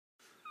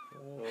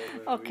Oh, man,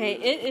 Okay,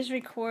 it is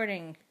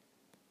recording.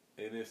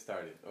 It is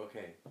started.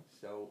 Okay,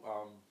 so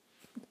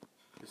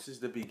this is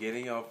the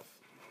beginning of,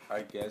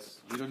 I guess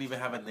we don't even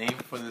have a name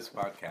for this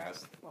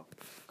podcast. Well,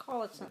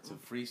 call it It's something.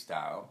 a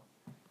freestyle.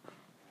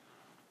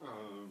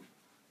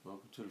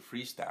 Welcome to the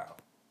freestyle.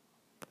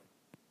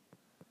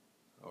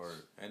 Or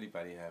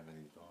anybody have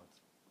any thoughts?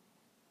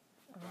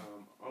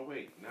 Oh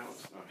wait, now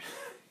it's not.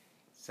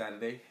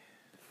 Saturday,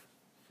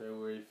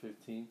 February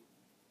 15th,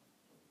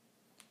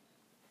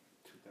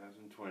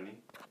 2020.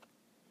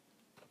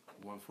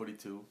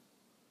 1:42.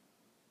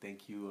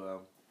 Thank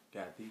you,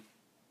 Kathy,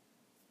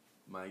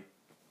 Mike.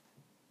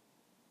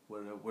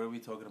 What are we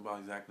talking about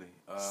exactly?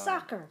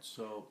 Soccer.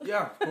 So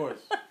yeah, of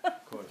course,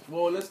 of course.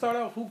 Well, let's start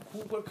out.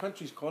 What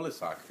countries call it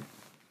soccer?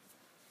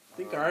 I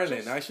think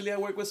Ireland. Actually, I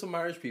work with some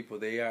Irish people.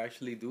 They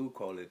actually do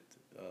call it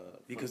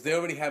because they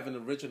already have an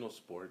original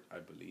sport, I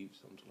believe,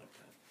 something like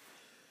that.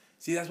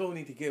 See, that's what we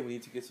need to get. We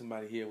need to get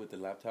somebody here with the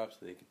laptop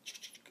so they can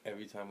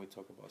every time we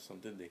talk about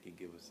something, they can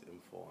give us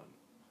info on.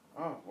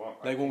 Oh well.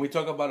 Like when we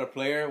talk about a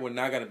player, we're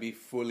not gonna be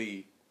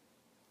fully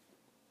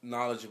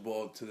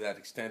knowledgeable to that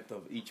extent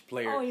of each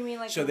player. Oh, you mean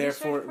like so the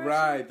therefore, research person?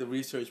 right, the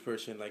research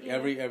person. Like Yeah.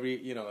 every every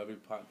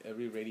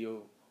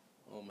radio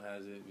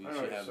has it. We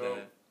should have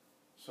that.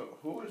 So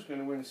who is going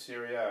to win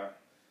Serie A?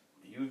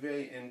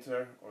 Juve,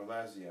 Inter, or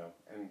Lazio?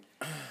 And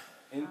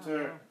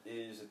Inter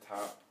is a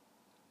top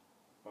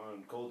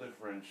on goal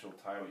differential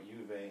tie with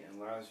Juve,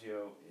 and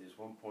Lazio is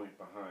 1 point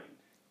behind.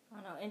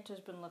 I know Inter's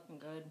been looking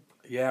good.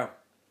 Yeah,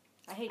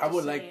 I hate I to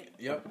would say like. it.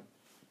 Yep.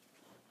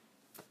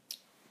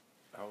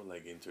 I would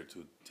like Inter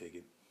to take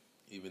it,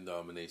 even though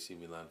I'm an AC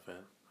Milan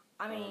fan.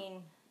 I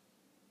mean,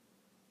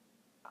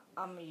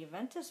 I'm a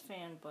Juventus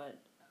fan, but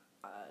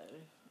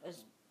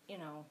as you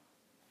know,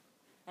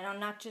 and I'm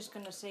not just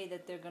gonna say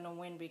that they're gonna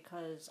win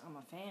because I'm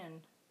a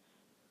fan.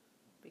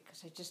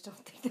 Because I just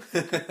don't think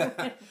they're gonna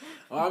win.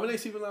 Well, I'm an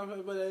AC Milan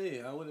fan, but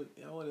hey, I would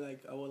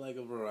like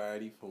a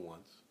variety for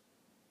once.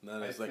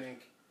 Not as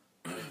like.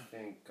 I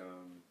think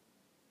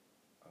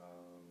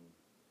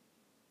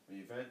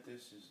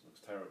Juventus looks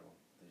terrible.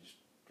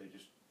 They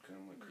just kind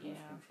of went cruise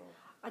control.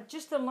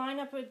 Just the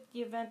lineup at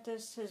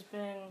Juventus has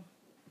been.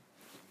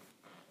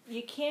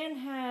 You can't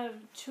have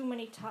too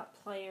many top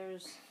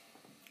players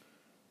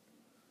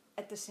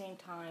at the same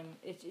time.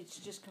 It's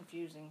just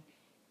confusing.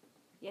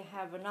 You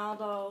have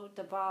Ronaldo,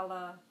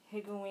 Dybala,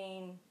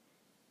 Higuain,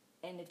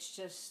 and it's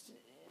just.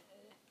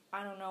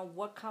 I don't know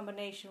what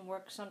combination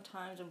works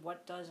sometimes and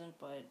what doesn't,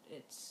 but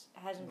it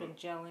hasn't been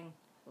gelling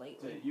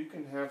lately. You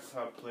can have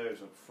top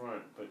players up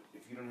front, but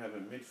if you don't have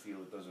a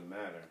midfield, it doesn't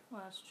matter.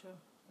 Well, that's true.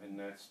 And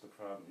that's the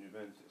problem with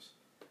Juventus.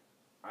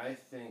 I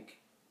think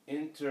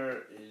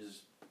Inter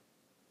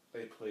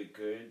they play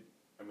good.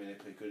 I mean, they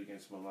play good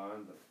against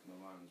Milan, but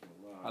Milan's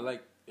Milan.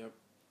 Yep.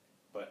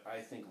 But I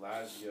think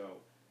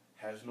Lazio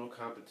has no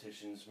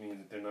competitions, meaning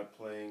that they're not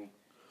playing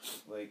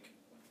like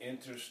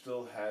Inter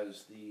still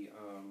has the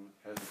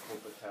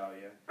Coppa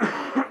Italia,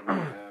 and they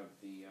have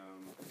the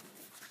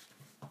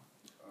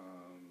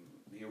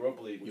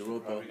Europa League, which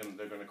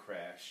they're gonna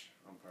crash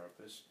on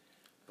purpose.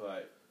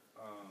 But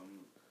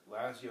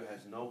Lazio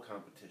has no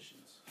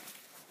competitions,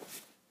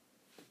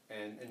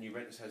 and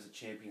Juventus has the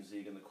Champions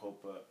League and the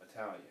Coppa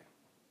Italia.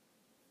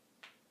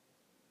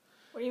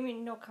 What do you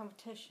mean no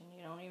competition?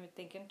 You don't even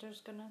think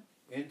Inter's gonna?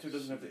 Inter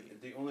doesn't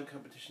have the only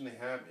competition they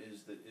have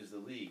is the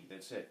league.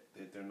 That's it.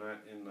 They're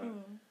not in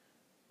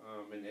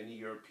in any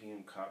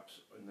European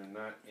cups, and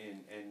they're not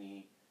in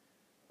any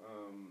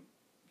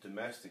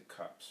domestic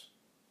cups.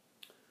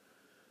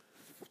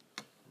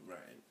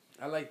 Right.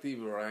 I like the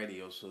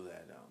variety also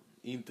that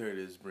Inter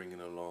is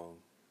bringing along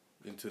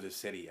into the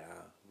Serie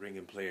A,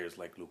 bringing players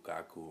like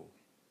Lukaku.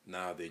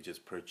 Now they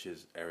just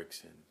purchased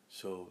Eriksen.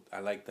 So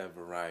I like that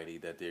variety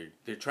that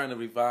they're trying to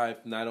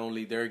revive not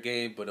only their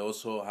game but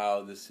also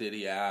how the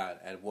Serie A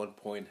at one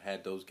point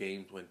had those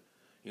games when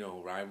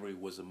rivalry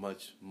was a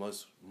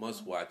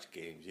must watch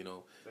games.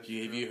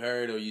 Have you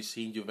heard or you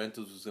seen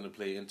Juventus was going to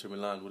play Inter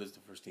Milan? What is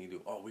the first thing you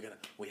do? Oh,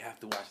 we have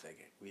to watch that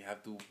game. We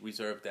have to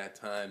reserve that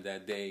time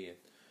that day,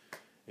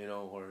 and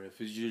or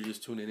if you're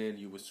just tuning in,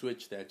 you would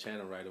switch that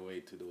channel right away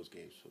to those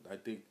games. So I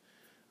think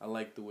I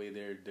like the way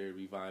they're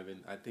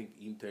reviving. I think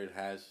Inter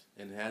has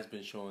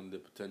been showing the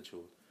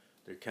potential,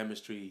 their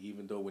chemistry,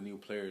 even though when new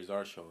players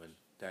are showing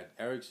that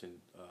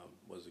Eriksen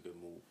was a good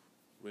move,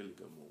 really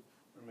good move.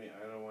 I mean,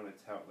 I don't want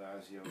to tout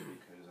Lazio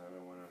because I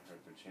don't want to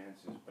hurt their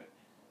chances, but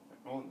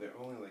they're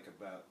only like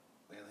they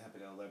have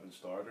like 11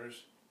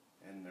 starters,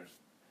 and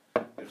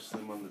they're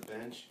slim on the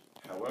bench.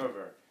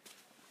 However,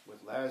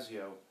 with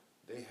Lazio,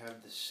 they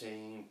have the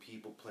same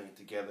people playing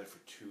together for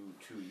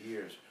two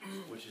years,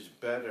 which is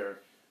better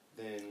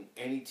than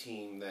any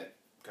team that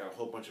got a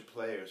whole bunch of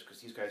players,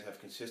 because these guys have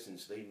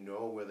consistency. They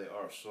know where they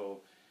are.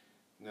 So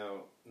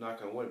now,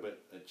 knock on wood, but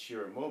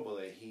Ciro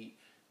Immobile,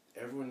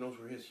 everyone knows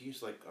where he is.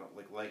 He's like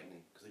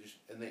lightning,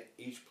 because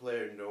each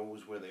player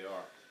knows where they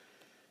are.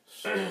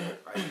 So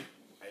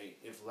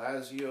if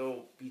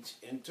Lazio beats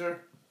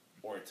Inter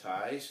or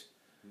ties,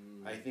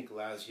 I think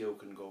Lazio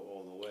can go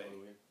all the way.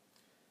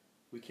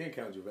 we can't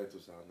count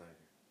Juventus out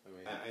neither. I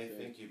mean, I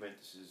think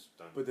Juventus is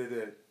done. But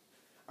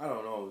I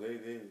don't know.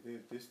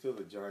 They're still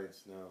the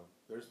Giants now.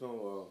 There's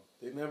no.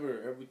 They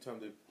never. Every time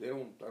they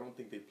don't. I don't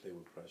think they play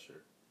with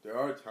pressure. There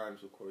are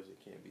times, of course, it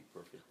can't be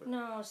perfect. But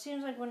No, it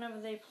seems like whenever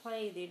they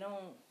play, they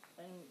don't.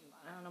 And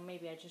I don't know.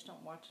 Maybe I just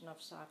don't watch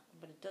enough soccer,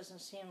 but it doesn't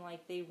seem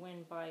like they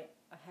win by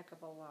a heck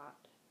of a lot.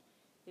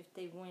 If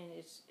they win,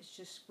 it's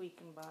just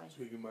squeaking by.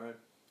 Squeaking by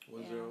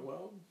 1-0. Yeah.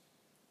 Well,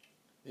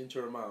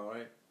 Inter a mile,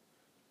 right?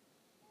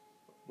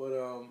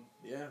 But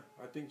yeah,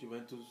 I think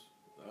Juventus.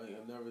 I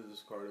never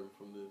discard them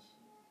from this.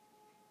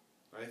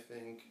 I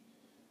think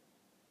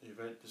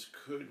Juventus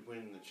could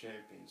win the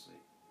Champions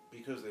League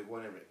because they've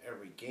won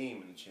every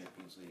game in the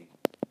Champions League.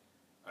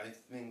 I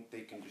think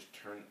they can just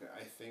turn.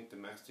 I think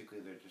domestically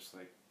they're just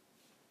like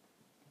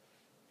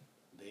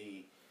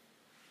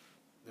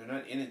they're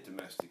not in it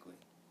domestically.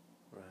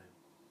 Right.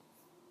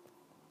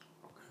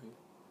 Okay.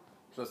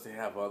 Plus they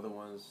have other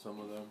ones. Some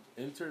of them.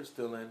 Inter is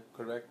still in,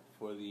 correct,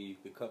 for the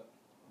cup,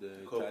 the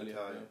Coppa Italia,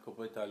 Italia. yeah,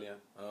 Coppa Italia.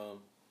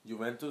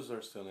 Juventus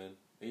are still in.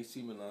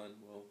 AC Milan,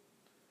 well,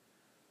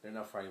 they're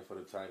not fighting for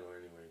the title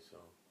anyway, so.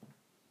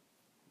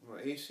 Well,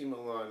 AC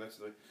Milan.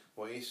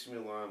 AC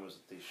Milan was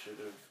they should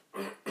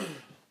have.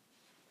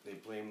 They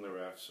blame the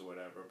refs or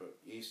whatever, but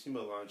AC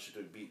Milan should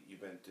have beat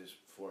Juventus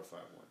 4-5-1,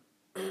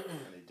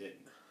 and they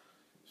didn't.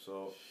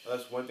 So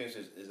that's one thing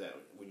is that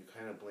when you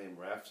kind of blame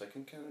refs, I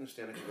can kind of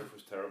understand that the ref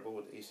was terrible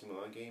with the AC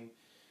Milan game,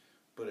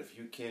 but if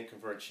you can't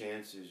convert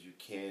chances, you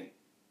can't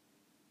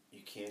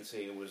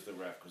say it was the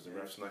ref because the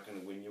ref's not going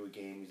to win you a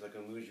game. He's not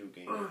going to lose you a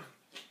game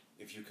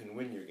if you can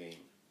win your game.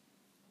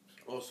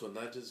 Also,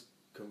 not just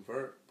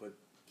convert, but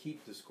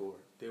keep the score.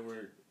 They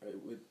were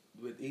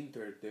with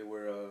Inter. They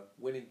were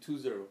winning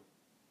 2-0.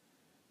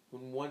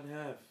 In one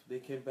half, they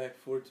came back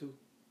 4-2.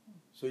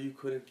 So you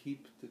couldn't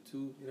keep the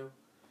two, you know.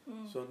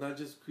 So not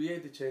just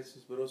create the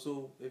chances, but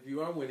also if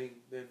you are winning,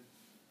 then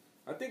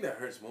I think that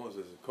hurts most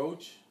as a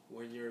coach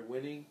when you're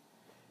winning,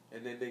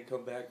 and then they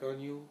come back on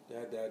you.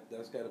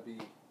 That's got to be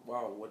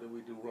wow. What did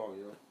we do wrong?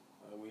 You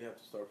know, we have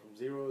to start from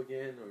zero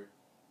again, or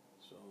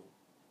so.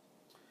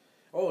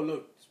 Oh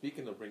look,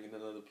 speaking of bringing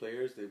in other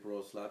players, they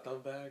brought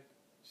Zlatan back.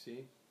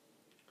 See.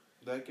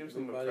 That gives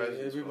them a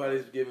presence.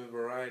 Everybody's giving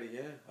variety,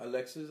 yeah.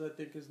 Alexis, I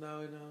think, is now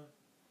in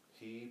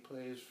He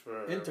plays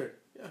for Inter.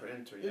 Yeah. For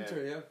Inter, yeah.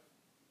 Inter, yeah.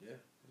 Yeah,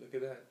 look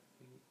at that.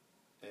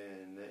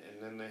 And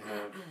then they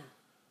have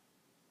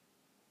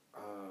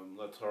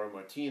Lautaro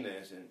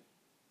Martinez and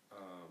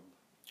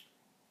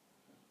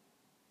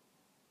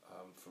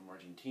from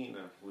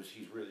Argentina,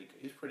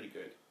 he's pretty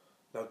good.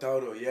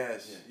 Lautaro,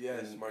 yes, Yeah.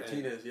 yes.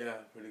 Martinez, yeah,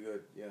 pretty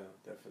good. Yeah,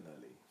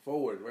 definitely.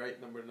 Forward, right?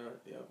 Number 9.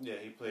 Yeah. Yeah,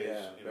 he plays.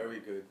 Yeah, very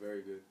good,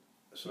 very good.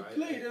 So he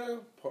played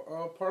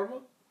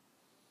Parma?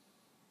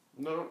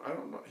 No, I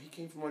don't know. He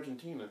came from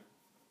Argentina.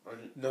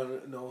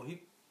 No.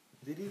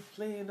 Did he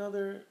play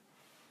another?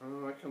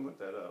 Oh, I can look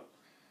that up.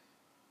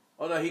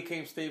 Oh no,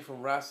 he stayed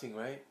from Racing,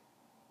 right?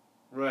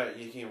 Right,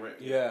 he came right.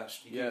 Yeah,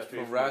 he came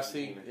straight from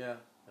Racing. Argentina. Yeah,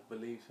 I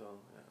believe so.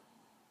 Yeah.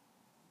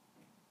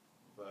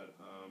 But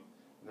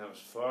now, as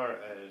far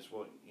as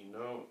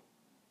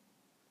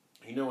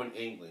in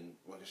England,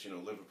 well, I guess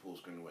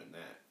Liverpool's going to win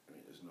that. I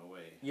mean, there's no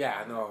way.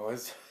 Yeah, no,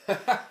 it's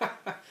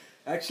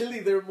actually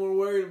they're more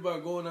worried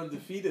about going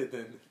undefeated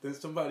than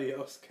somebody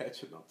else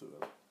catching up to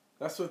them.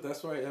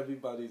 That's why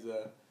everybody's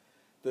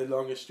the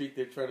longest streak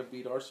they're trying to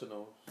beat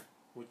Arsenal,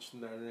 which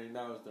right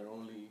now is their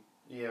only.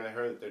 Yeah, I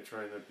heard that they're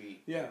trying to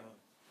beat. Yeah,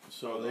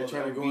 so they're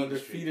trying to go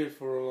undefeated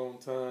for a long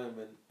time,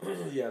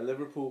 and yeah,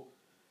 Liverpool.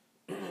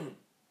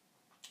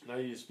 Now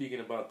you're speaking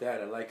about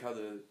that. I like how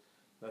the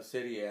La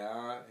Serie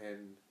A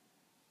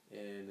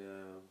and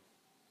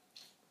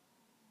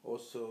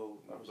also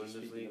I was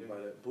just speaking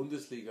about it.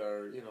 Bundesliga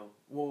are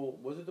well,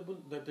 was it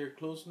that they're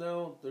close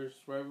now? There's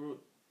rival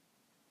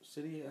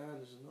Serie A.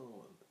 There's another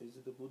one. Is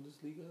it the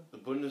Bundesliga? The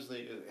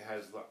Bundesliga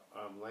has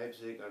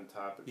Leipzig on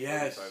top at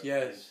 45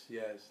 Yes.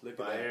 Look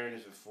at that. Bayern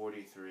is at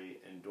 43,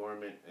 and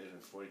Dortmund is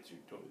at 42.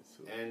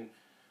 And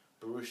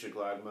Borussia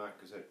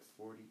Gladbach is at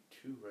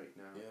 42 right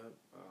now.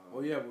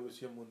 Yeah.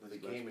 Borussia won the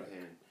game at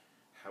hand.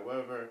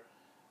 However,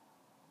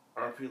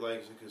 RB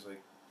Leipzig is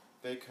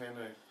they kind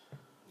of,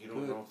 you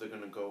don't know if they're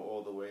going to go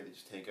all the way. They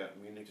just take out.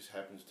 Munich just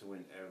happens to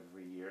win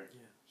every year.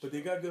 Yeah. But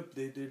they got good.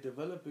 They're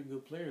developing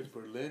good players.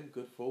 Berlin,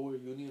 good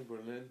forward. Union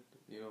Berlin,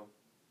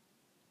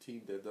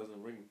 team that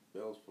doesn't ring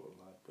bells for a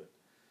lot, but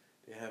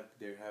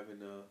they're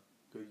having a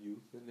good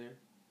youth in there.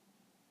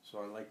 So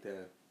I like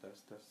that.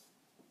 That's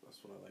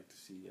what I like to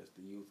see as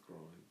the youth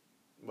growing.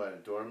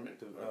 What, Dortmund?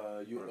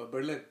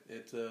 Berlin.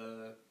 It's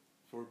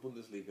for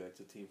Bundesliga. It's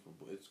a team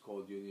it's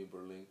called Union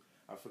Berlin.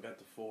 I forgot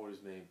the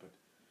forward's name, but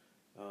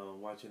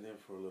watching him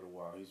for a little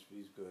while, he's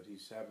good.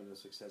 He's having a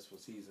successful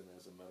season,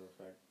 as a matter of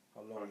fact.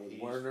 Along with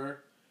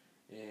Werner,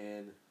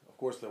 and of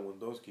course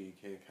Lewandowski. You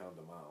can't count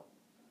them out.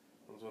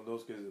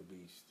 Lewandowski is a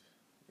beast,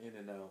 in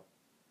and out.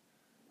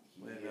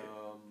 Yeah.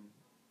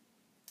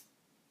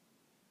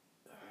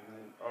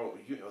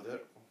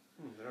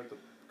 They're at the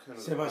kind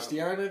of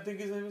Sebastian, I think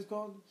his name is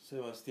called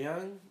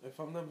Sebastian, if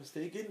I'm not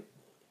mistaken.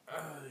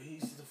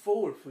 He's the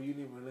forward for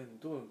Union Berlin,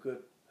 doing good,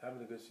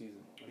 having a good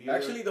season. Yeah.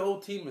 Actually, the whole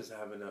team is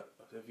having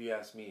if you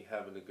ask me,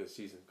 having a good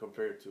season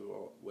compared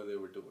to what they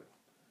were doing.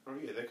 Oh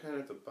yeah, they're kind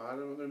of at the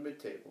bottom of their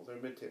mid-table. They're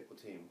a mid-table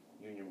team,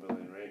 Union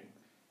Berlin, right?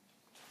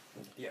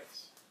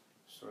 Yes.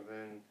 So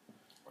then,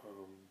 I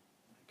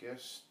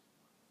guess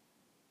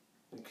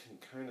we can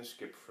kind of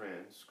skip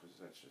France because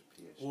that's just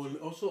PSG. Well,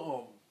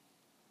 also,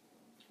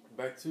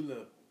 back to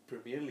the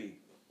Premier League,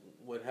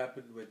 what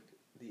happened with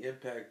the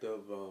impact of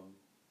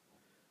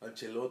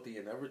Ancelotti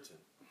and Everton?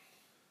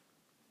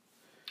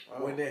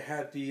 Oh, When they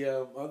had the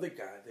other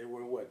guy, they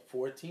were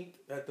 14th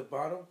at the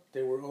bottom.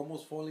 They were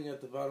almost falling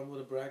at the bottom of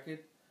the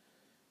bracket.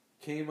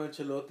 Came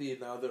Ancelotti,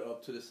 and now they're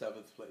up to the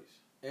 7th place.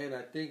 And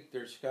I think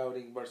they're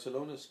scouting.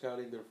 Barcelona's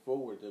scouting their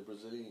forward, the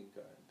Brazilian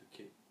guy, the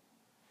kid.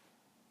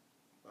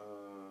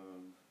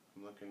 I'm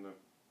looking up.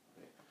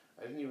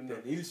 I didn't even know.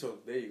 Denilson,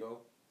 there you go.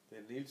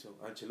 Denilson.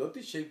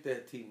 Ancelotti shaped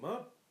that team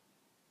up.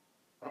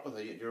 Oh,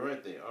 you're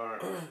right. They are.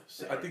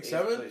 I think 8th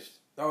 7th. place.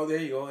 Oh, there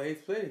you go,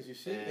 8th place. You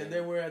see, And- and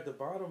they were at the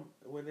bottom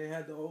when they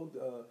had the old.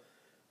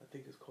 I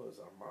think it's called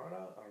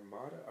Armada.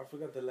 I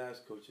forgot the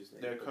last coach's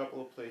name. They're a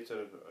couple of places out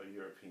of a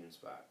European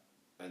spot,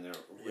 and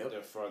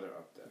they're farther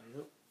up there.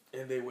 Yep.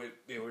 And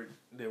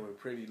they were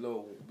pretty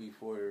low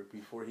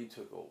before he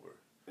took over.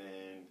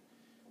 And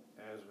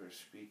as we're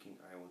speaking,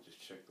 I will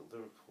just check the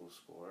Liverpool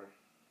score,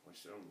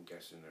 which I'm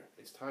guessing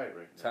it's tied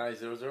right now. Tie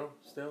 0-0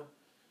 still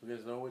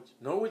against Norwich.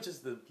 Norwich is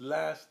the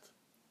last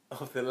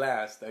of the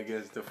last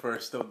against the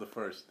first of the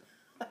first.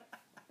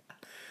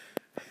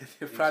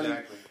 They're probably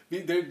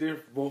Exactly.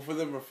 they're both of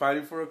them are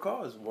fighting for a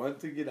cause. One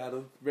to get out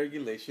of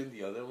regulation.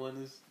 The other one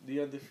is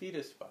the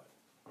undefeated spot.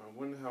 I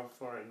wonder how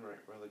far in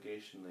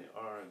relegation they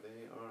are.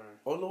 They are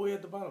All the way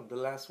at the bottom, the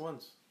last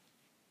ones.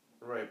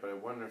 right, but I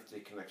wonder if they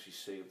can actually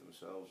save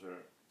themselves or.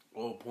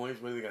 Oh,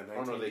 points. What do they got?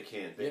 19. Oh no, they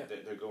can't. Yeah.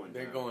 They're going.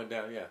 They're down. going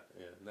down. Yeah.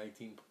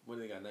 19. What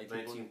do they got?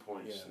 19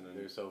 points. Yeah, And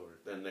then it's over.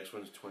 the next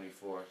one's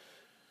 24.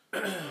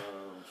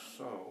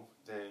 So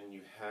then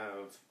you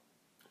have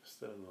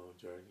Still a long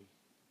journey,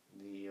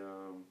 the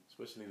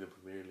especially in the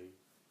Premier League.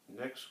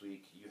 next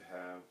week. You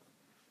have.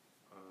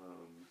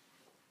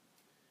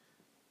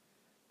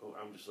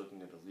 I'm just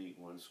looking at the League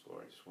One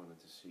score. I just wanted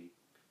to see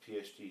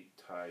PSG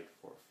tied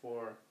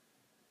 4-4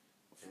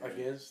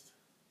 Against?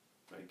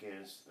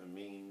 against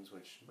Amiens,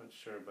 which I'm not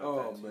sure about Oh,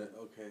 that. team. man.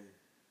 Okay.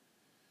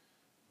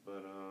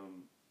 But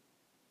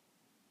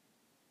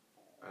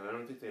and I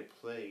don't think they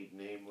played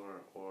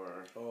Neymar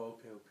or Oh,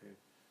 okay.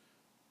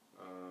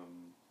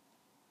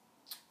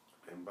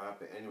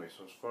 Mbappe. Anyway,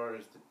 so as far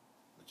as the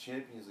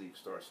Champions League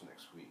starts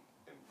next week,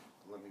 and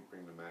let me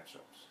bring the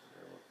matchups.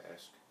 I will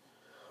ask.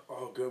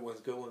 Oh, good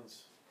ones.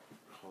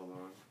 Hold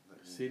on.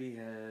 Let me, City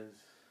has.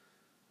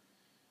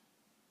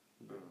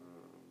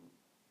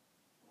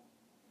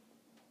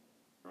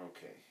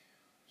 okay,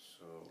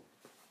 so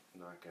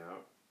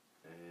knockout,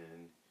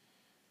 and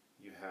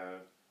you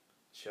have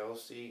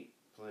Chelsea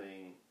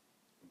playing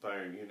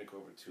Bayern Munich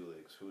over 2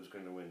 legs. Who's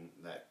going to win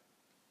that?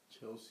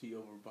 Chelsea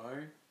over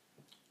Bayern.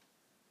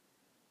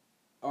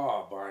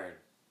 Oh, Bayern.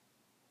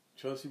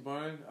 Chelsea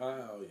Bayern.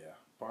 Oh yeah,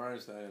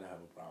 Bayern's not gonna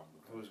have a problem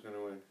with that. Who's going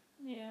to win?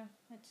 Yeah,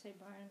 I'd say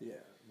Bayern. Yeah,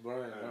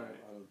 Bayern.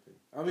 Alright. I don't think.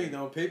 I mean,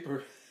 on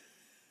paper.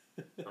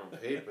 On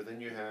paper.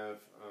 Then you have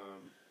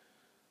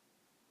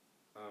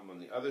on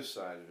the other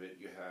side of it,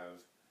 you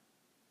have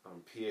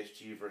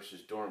PSG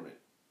versus Dortmund.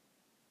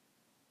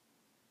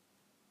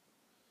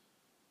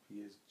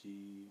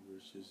 PSG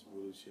versus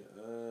Borussia.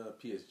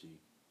 PSG.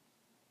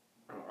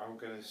 I'm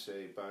gonna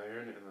say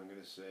Bayern, and I'm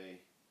gonna say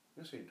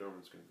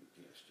Dortmund's gonna be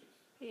PSG.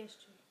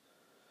 PSG.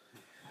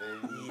 Then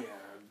Yeah,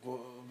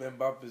 well,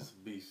 Mbappe's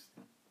a beast.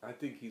 I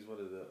think he's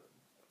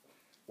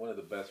one of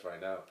the best right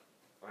now.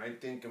 I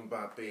think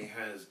Mbappe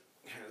has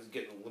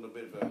getting a little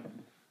bit of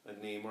a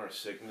Neymar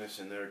sickness,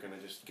 and they're gonna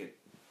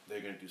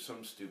do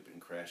something stupid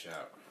and crash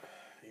out.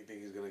 You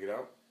think he's gonna get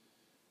out?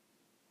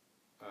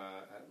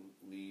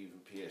 Leave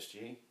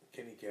PSG.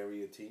 Can he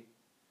carry a team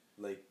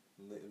like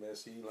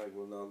Messi, like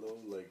Ronaldo,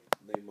 like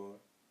Neymar?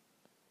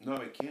 No,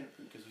 he can't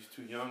because he's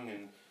too young,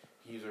 and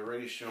he's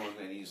already shown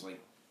that he's like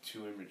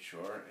too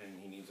immature, and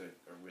he needs a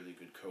really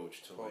good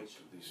coach to like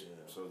these, yeah.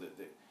 so that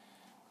they.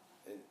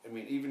 I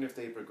mean, even if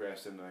they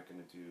progress, they're not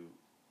going to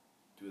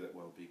do that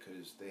well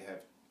because they have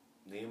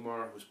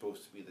Neymar, who's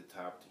supposed to be the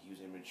top. He's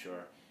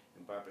immature.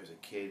 Mbappe is a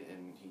kid,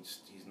 and he's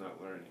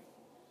not learning.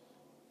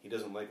 He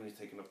doesn't like when he's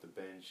taken off the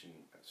bench,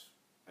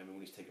 and when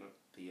he's taken off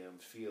the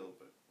field,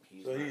 but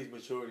he's. So not. he needs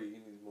maturity.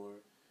 He needs more.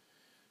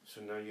 So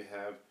now you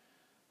have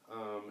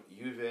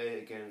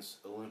Juve against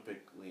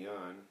Olympic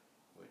Lyon,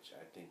 which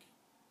I think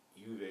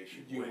Juve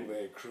should win.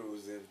 Juve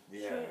cruising.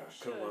 Yeah,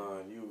 Should. come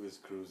on. Juve's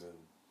cruising.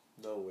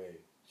 No way.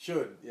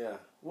 Should, yeah.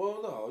 Well,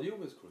 no,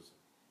 Juve's cruising.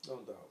 No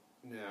doubt.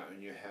 Now,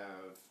 and you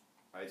have,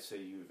 I'd say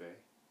Juve.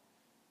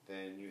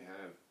 Then you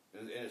have,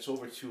 and it's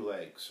over 2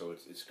 legs, so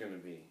it's going to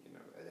be,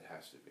 it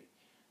has to be.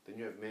 Then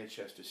you have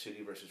Manchester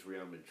City versus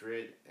Real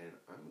Madrid, and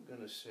I'm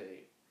going to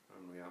say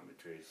Real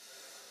Madrid.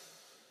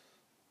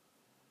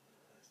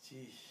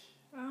 Gee.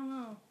 I don't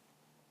know.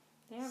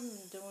 They haven't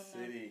been doing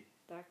City.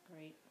 that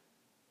great.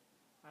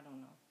 I don't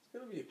know. It's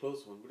gonna be a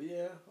close one, but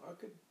yeah, I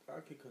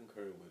could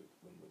concur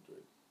with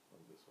Madrid on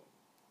this one.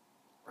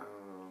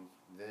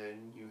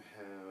 Then you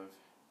have.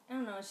 I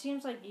don't know. It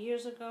seems like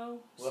years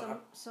ago,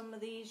 Well, some of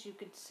these you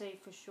could say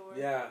for sure.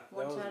 Yeah,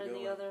 one that was side a or good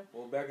the one. other.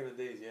 Well, back in the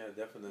days, yeah,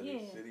 definitely.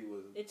 Yeah. City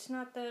was. It's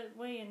not that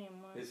way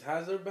anymore. Is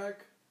Hazard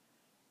back?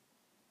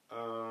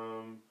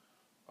 Oh,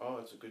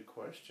 it's a good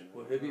question.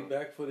 Will he be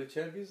back for the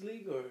Champions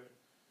League or?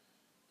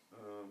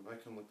 I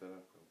can look that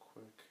up real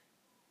quick.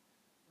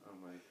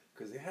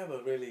 Because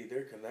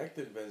they're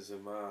connected.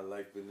 Benzema, I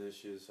like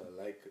Vinicius.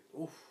 I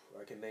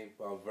can name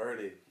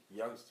Valverde,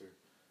 youngster,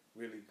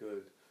 really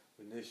good.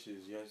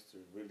 Vinicius, youngster,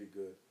 really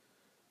good.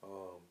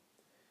 Out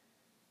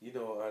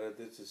of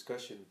this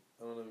discussion,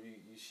 I don't know if you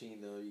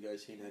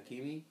guys seen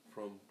Hakimi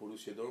from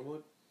Borussia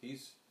Dortmund.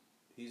 He's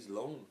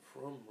loaned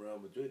from Real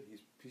Madrid.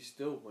 He's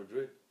still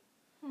Madrid,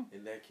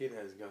 and that kid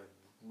has gotten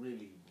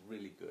really,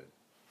 really good,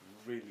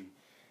 really.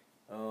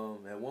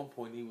 At one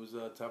point, he was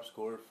a top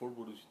scorer for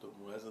Borussia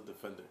Dortmund as a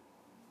defender.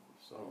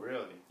 So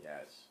really?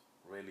 yes,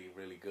 really,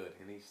 really good.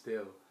 And he's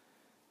still,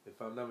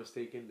 if I'm not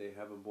mistaken, they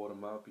haven't bought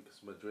him out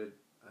because Madrid,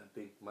 I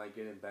think, might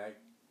get him back.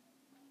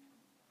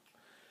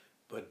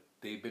 But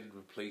they've been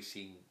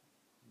replacing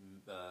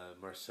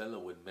Marcelo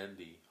with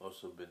Mendy.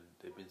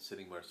 They've been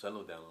sitting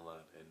Marcelo down a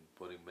lot and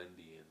putting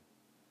Mendy in.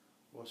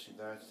 Well, see,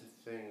 that's the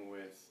thing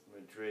with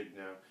Madrid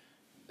now.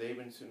 They've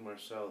been sitting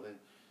Marcelo.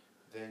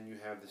 Then you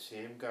have the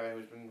same guy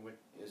who's been with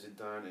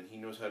Zidane, and he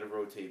knows how to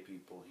rotate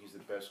people. He's the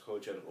best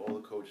coach out of all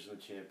the coaches in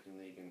the Champions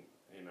League, and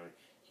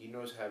he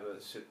knows how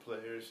to sit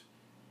players.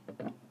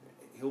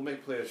 He'll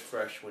make players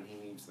fresh when he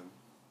needs them.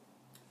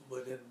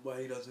 But then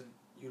why he doesn't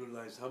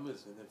utilize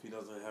James? And if he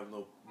doesn't have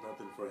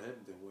nothing for him,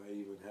 then why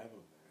even have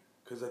him there?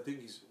 Because I think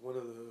he's one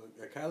of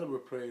a caliber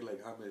player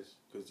like James,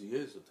 because he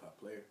is a top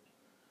player.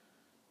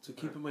 To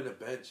keep him on the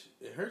bench,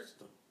 it hurts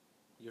them.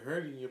 You're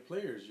hurting your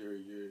players.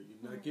 You're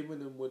not giving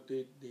them what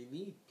they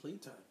need,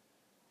 playtime.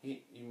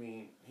 He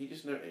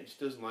just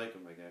doesn't like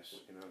him, I guess.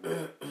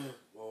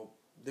 Well,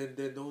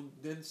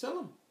 then sell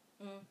him.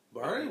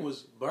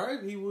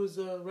 Bayern. He was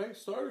a ranked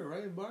starter,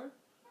 right? In Bayern.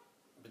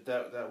 But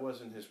that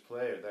wasn't his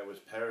player. That was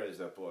Perez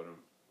that bought him.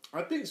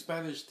 I think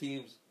Spanish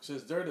teams,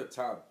 since they're the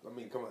top. I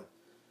mean, come on,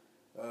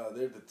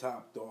 they're the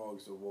top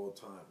dogs of all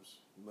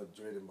times.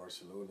 Madrid and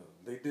Barcelona.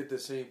 They did the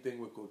same thing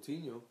with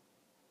Coutinho.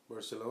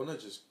 Barcelona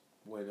just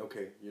went,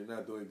 okay, you're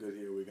not doing good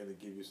here. We're gonna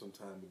give you some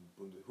time in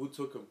Bundesliga. Who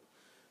took him?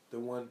 The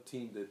one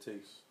team that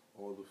takes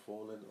all the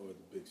fallen or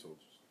the big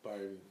soldiers.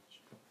 Bayern Munich.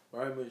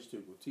 Bayern Munich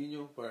took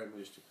Coutinho. Bayern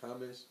Munich took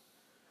James.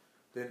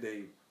 Then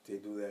they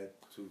do that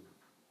to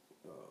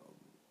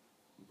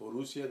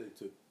Borussia. They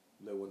took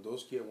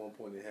Lewandowski. At one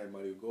point they had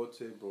Mario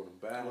Götze, brought him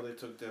back. Well, they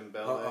took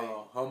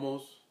Dembele.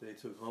 Hummels. They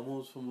took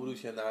Hummels from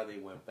Borussia. Now they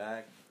went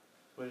back.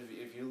 But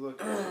if you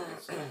look at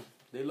it,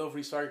 they love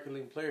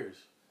recycling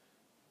players.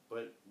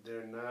 But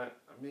they're not.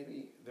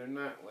 Maybe they're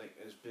not like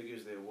as big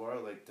as they were.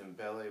 Like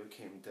Dembele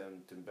came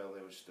down.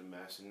 Dembele was just a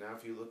mess. And now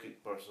if you look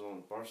at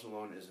Barcelona,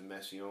 Barcelona is a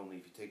Messi only.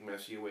 If you take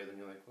Messi away, then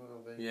you're like,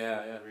 well, they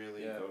can't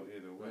really go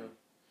either way. Yeah.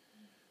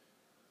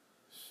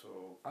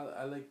 So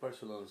I like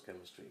Barcelona's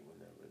chemistry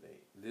whenever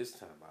this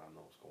time I don't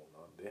know what's going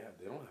on. They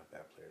don't have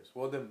bad players.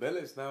 Well,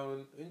 Dembele is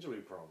now injury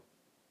prone.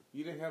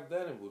 You didn't have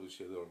that in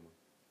Borussia Dortmund.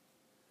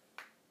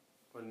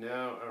 But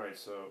now, all right.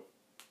 So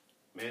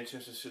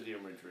Manchester City or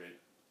Madrid?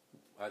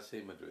 I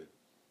say Madrid.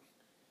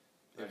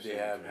 If they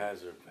have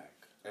Hazard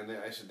back. And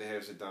I said they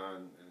have Zidane,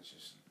 and it's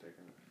just they're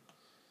gonna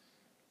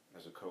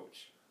as a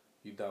coach.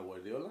 You doubt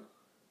Guardiola?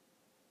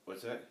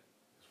 What's that?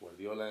 It's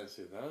Guardiola and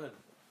Zidane.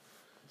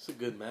 It's a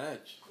good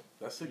match.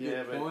 That's a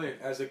good point.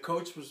 As a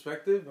coach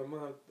perspective,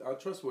 I'll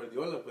trust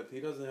Guardiola, but he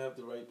doesn't have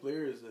the right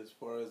players as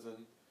far as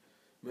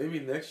maybe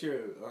next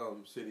year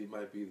City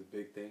might be the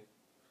big thing.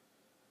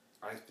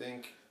 I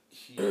think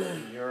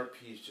in Europe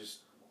he's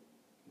just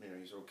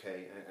he's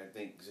okay. I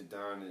think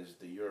Zidane is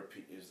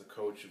the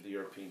coach of the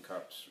European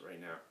Cups right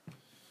now.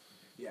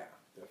 Yeah,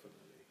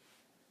 definitely.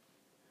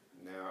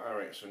 Now, all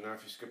right. So now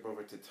if you skip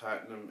over to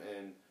Tottenham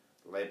and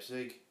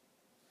Leipzig,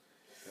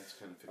 that's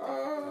kind of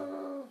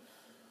 50-50.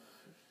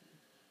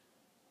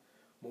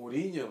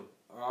 Mourinho.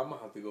 I'm going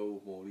to have to go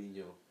with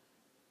Mourinho.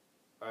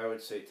 I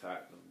would say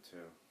Tottenham,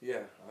 too.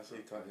 Yeah, I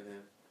say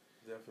Tottenham.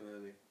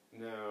 Definitely.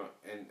 Now,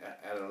 and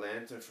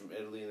Atalanta from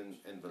Italy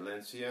and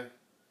Valencia.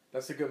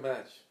 That's a good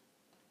match.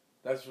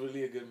 That's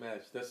really a good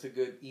match. That's a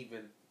good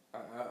even.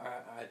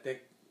 I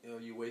think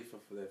you wait for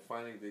that.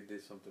 Finally, they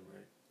did something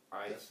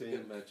right. That's a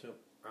good matchup.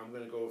 I'm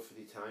going to go for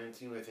the Italian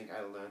team. I think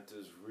Atalanta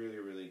is really,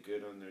 really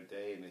good on their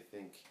day, and I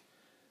think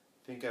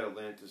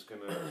Atalanta is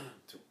going to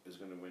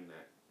win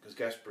that. Because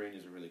Gasperini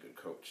is a really good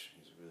coach.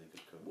 He's a really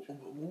good coach.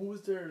 Who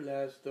was their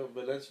last?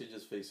 Valencia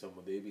just faced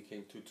someone. They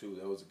became 2-2.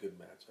 That was a good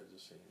match. I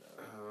just seen that.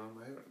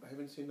 I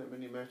haven't seen that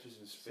many matches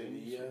in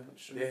Spain. Yeah, so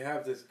sure. They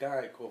have this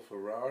guy called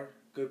Ferrar.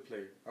 Good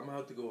player. I'm gonna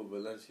have to go with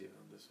Valencia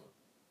on this one.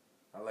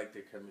 I like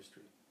their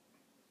chemistry.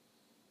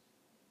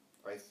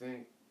 I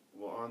think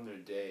on their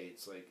day,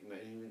 it's like not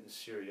even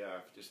Serie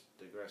A. Just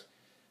digress.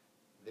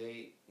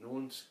 no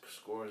one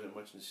scores that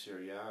much in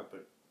Serie A,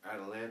 but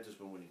Atalanta's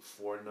been winning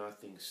 4-0,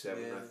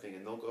 7-0,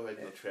 and they'll go ahead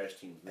and they'll trash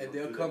teams. And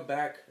they'll come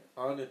back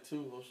on it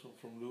too, also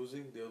from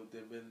losing.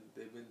 They've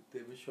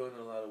been showing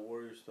a lot of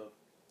warrior stuff.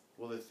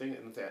 Well, the thing, I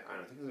don't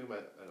think the thing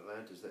about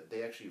Atlanta is that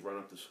they actually run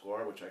up the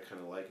score, which I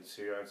kind of like in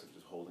Serie A instead of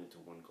just holding to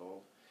one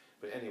goal.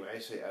 But anyway, I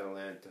say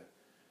Atalanta.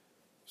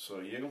 So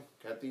you,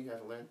 Kathy,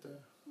 Atalanta?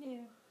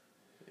 Yeah.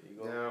 There you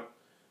go. Now,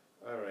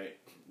 all right,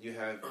 you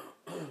have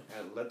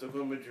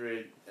Atletico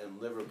Madrid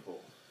and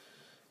Liverpool.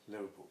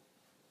 Liverpool.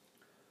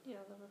 Yeah,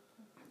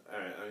 Liverpool. All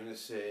right, I'm going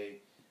to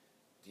say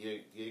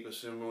Diego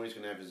Simeone's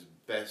going to have his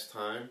best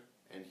time,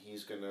 and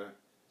he's going to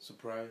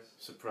surprise.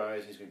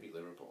 He's going to beat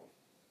Liverpool.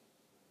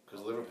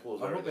 Because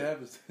Liverpool's I hope it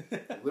happens.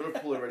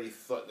 Liverpool already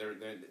thought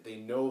they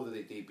know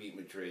that they beat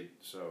Madrid,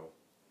 so.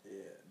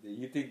 Yeah. Do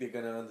you think they're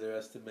going to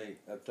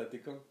underestimate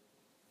Atletico?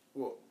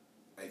 Well,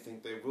 I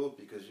think they will,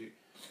 because you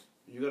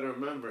got to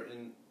remember,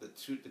 in the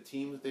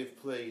teams that they've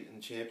played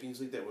in Champions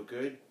League that were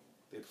good,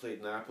 they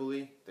played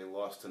Napoli, they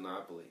lost to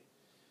Napoli.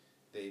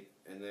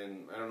 And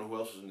then I don't know who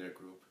else was in their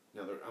group.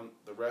 Now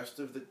the rest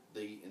of the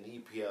in the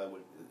EPL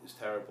is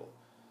terrible,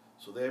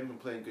 so they haven't been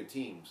playing good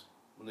teams.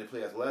 When they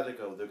play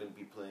Atletico, they're going to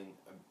be playing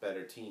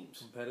better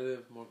teams.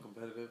 More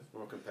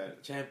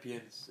competitive.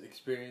 Champions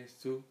experience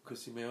too,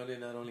 because Simeone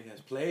not only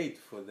has played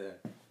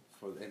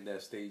in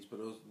that stage, but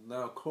also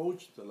now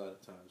coached a lot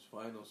of times.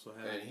 Finals,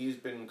 and he's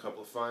been in a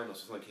couple of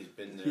finals. It's like he's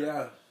been there.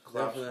 Yeah,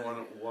 Klopp's won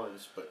it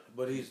once,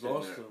 but he's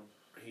lost them.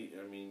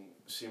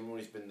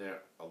 Simeone's been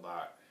there a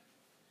lot.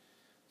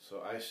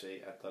 So I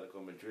say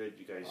Atletico Madrid.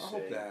 You guys say. I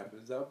hope that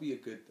happens. That'll be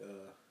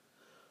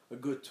a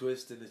good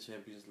twist in the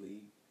Champions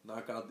League.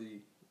 Knock out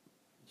the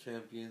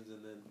champions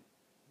and then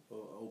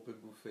open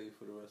buffet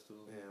for the rest of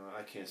them. Yeah, well,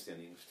 I can't stand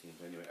the English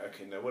teams anyway.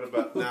 Okay, now what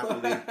about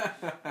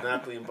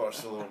Napoli and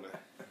Barcelona?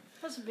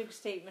 That's a big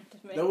statement to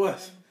make. That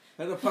was.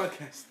 That's a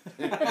podcast.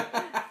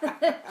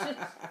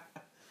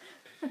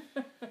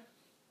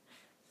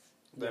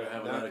 They're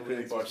having a lot of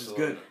critics, which is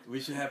good. We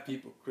should have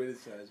people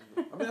criticizing. I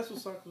mean, that's what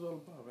soccer's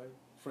all about, right?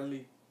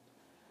 Friendly.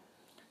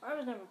 I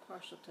was never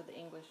partial to the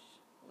English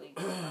league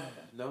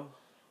either. No,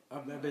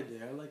 I've been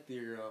there. I like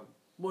their.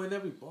 Well, in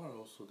every bar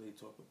also they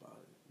talk about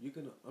it. You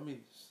can. I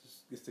mean,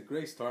 it's a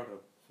great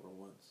startup for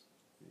once.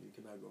 You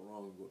cannot go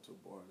wrong and go to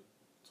a bar and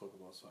talk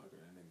about soccer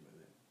in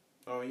England.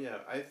 Oh yeah,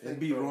 I think. And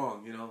be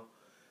wrong, you know.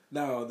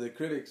 Now the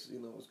critics, you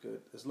know, it's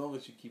good as long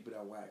as you keep it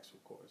on wax,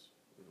 of course.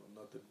 You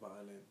know, nothing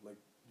violent. Like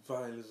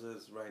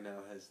violence right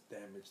now has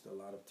damaged a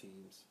lot of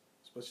teams,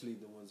 especially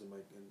the ones in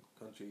my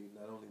country.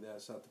 Not only that,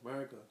 South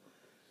America.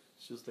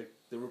 It's just like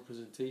the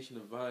representation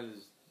of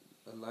violence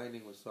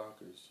aligning with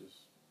soccer is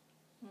just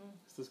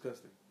it's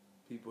disgusting.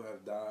 People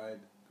have died,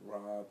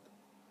 robbed.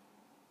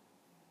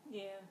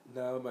 Yeah.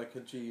 Now in my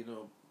country, you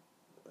know,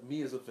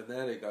 me as a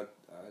fanatic, I'm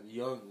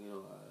young, you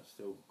know, I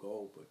still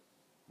go, but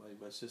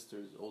my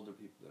sisters, older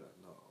people that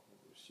I know,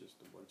 it's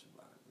just a bunch of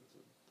violence.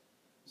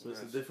 So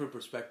it's a different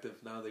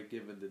perspective now.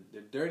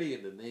 They're dirty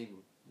in the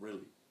name,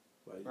 really.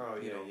 Right?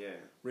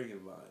 Bringing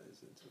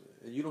violence into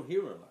it, and you don't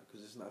hear it a lot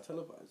because it's not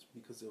televised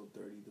because they'll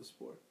dirty the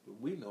sport.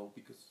 But we know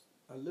because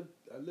I live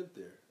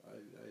there. I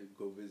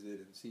go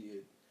visit and see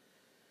it,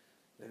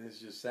 and it's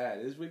just sad.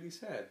 It's really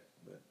sad.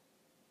 But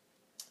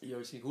you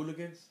ever seen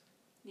Hooligans?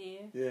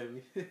 Yeah. Yeah,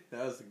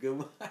 that was a good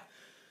one.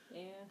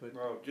 Yeah. But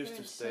well, just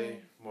to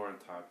stay more on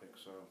topic,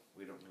 so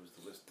we don't lose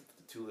the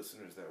two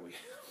listeners that we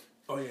have.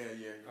 Oh yeah.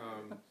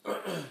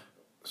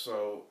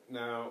 So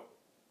now.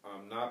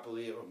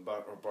 Napoli or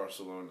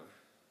Barcelona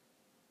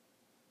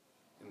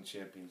in the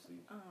Champions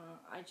League?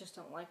 I just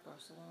don't like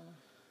Barcelona.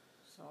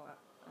 So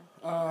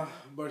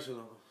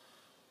Barcelona.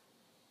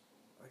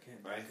 I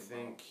can't. I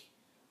think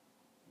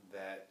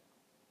that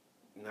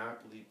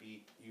Napoli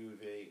beat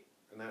Juve,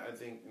 and I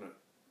think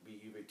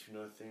beat Juve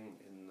 2-0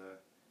 in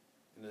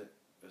the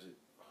was it?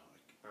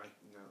 I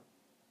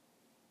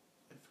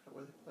forgot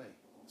where they play.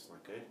 It's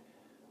not good.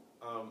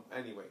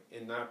 Anyway,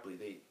 in Napoli,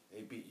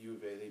 they beat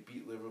Juve, they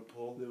beat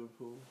Liverpool.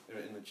 They're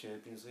in the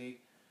Champions League,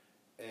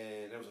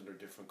 and that was under a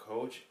different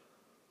coach.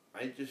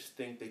 I just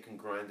think they can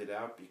grind it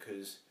out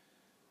because,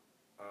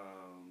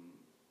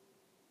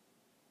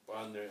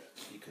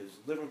 because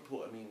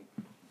Liverpool,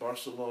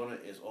 Barcelona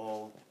is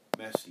all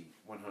Messi,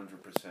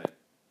 100%. And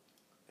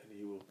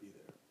he will be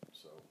there.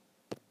 So,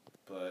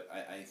 but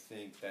I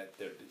think that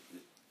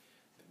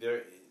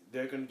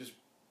they're going to just,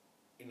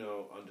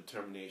 on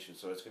determination.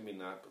 So it's going to be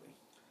Napoli.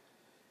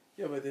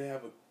 Yeah, but they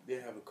have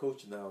a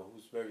coach now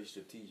who's very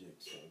strategic.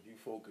 So if you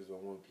focus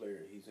on one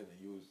player, he's going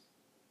to use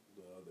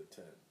the other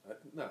 10.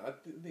 I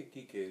think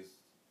Kike is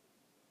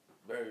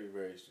very,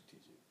 very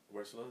strategic.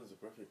 Barcelona is a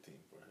perfect team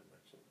for him,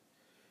 actually.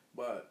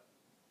 But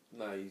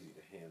not easy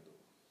to handle.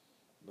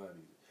 Not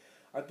easy.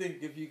 I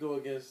think if you go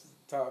against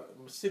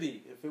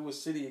City, if it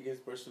was City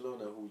against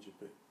Barcelona, who would you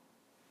pick?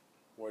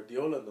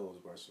 Guardiola knows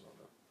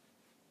Barcelona.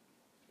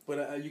 But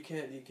I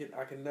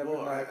can never.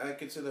 Well, I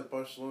could say that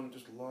Barcelona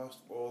just lost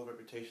all the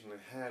reputation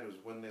they had. It was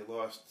when they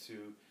lost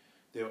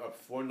they were up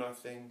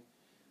 4-0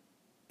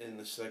 in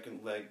the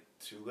second leg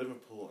to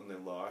Liverpool and they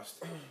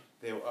lost.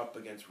 They were up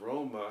against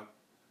Roma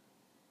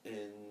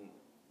in,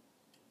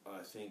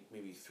 I think,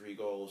 maybe 3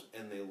 goals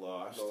and they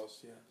lost.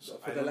 Yeah. So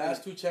For I the don't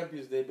last two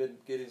champions, they've been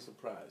getting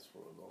surprised for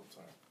a long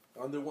time.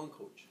 Under one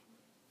coach.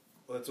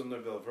 Well, it's under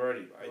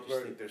Valverde. I just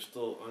Valverde. think they're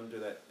still under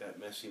that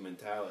Messi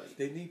mentality.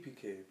 They need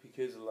Piqué.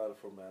 Piqué's a lot of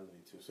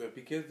formality too. So if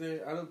Piqué's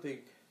there, I don't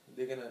think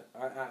they're gonna.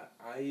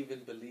 I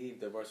even believe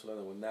that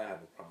Barcelona will not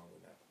have a problem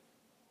with that.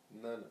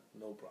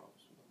 No problems.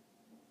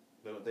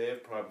 No, they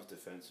have problems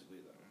defensively,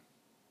 though.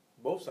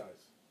 Both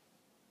sides.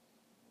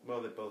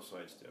 Well, they both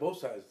sides do. Both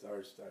sides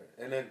are starting.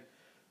 And then,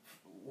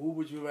 who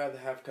would you rather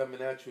have coming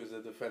at you as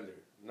a defender?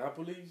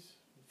 Napoli's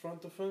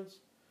front defense,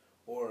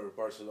 or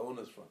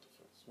Barcelona's front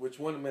defense? Which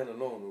one man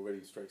alone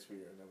already strikes fear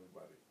in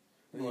everybody.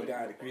 Then you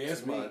got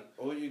Griezmann,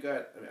 All you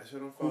got. I mean, I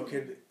don't follow.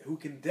 who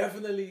can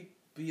definitely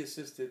be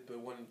assisted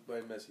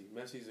by Messi.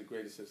 Messi's a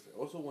great assistant.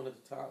 Also one of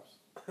the tops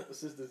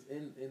assistants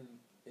in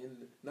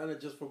not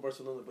just for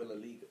Barcelona but La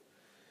Liga.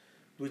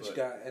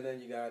 And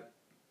then you got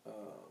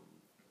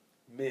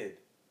mid.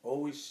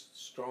 Always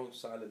strong,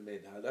 solid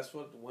mid. That's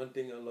one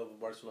thing I love of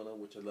Barcelona,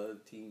 which a lot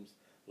of teams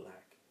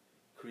lack.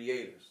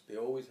 Creators. They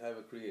always have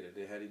a creator.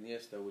 They had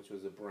Iniesta, which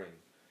was a brain.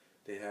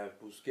 They have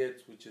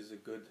Busquets, which is a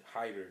good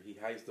hider. He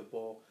hides the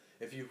ball.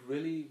 If you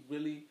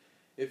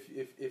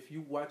if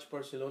you watch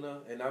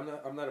Barcelona, and I'm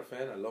not a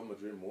fan. I love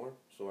Madrid more.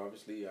 So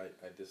obviously I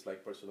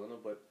dislike Barcelona.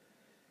 But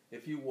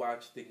if you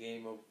watch the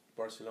game of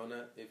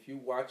Barcelona, if you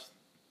watch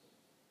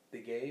the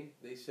game,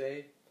 they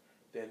say,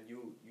 then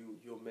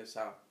you'll miss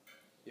out.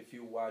 If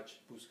you watch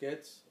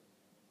Busquets,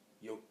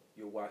 you'll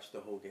watch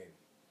the whole game.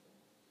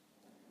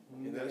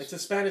 It's a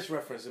Spanish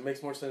reference. It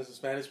makes more sense in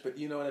Spanish, but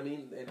you know what I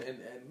mean.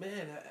 And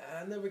man,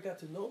 I never got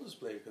to know this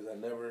player because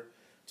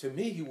to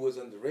me, he was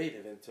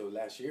underrated until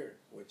last year,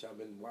 which I've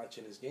been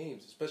watching his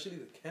games, especially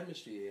the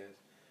chemistry he has.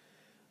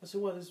 I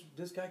said, well,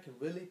 this guy can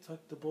really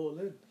tuck the ball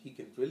in. He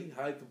can really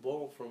hide the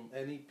ball from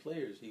any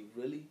players. He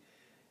really.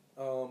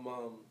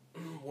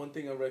 One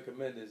thing I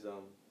recommend is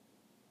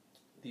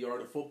The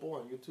Art of Football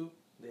on YouTube.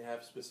 They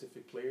have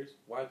specific players.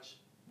 Watch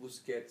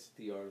Busquets,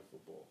 The Art of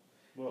Football.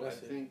 Well, I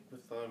think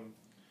with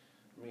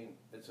I mean,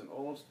 it's an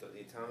old style, the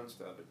Italian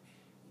style, but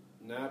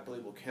Napoli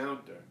will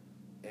counter,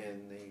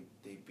 and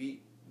they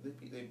beat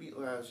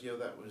Lazio.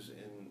 That was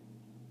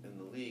in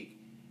the league,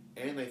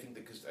 and I think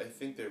because I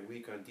think they're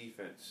weak on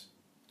defense.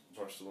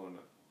 Barcelona,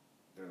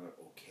 they're not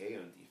okay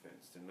on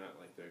defense. They're not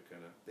like they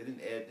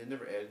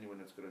never add anyone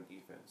that's good on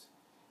defense,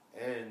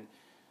 and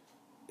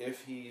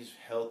if he's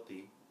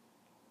healthy,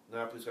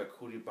 Napoli's got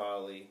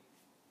Koulibaly,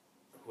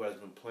 who has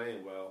been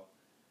playing well,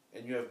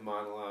 and you have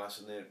Manolas,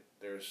 and then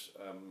there's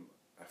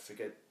I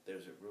forget,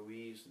 there's a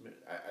Ruiz.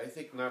 I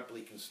think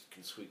Napoli can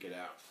squeak it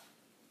out.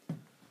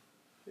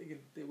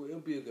 It'll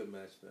be a good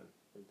match then,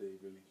 if they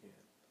really can.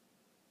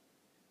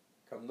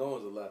 Camp Nou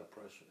is a lot of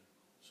pressure,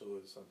 so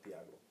is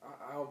Santiago.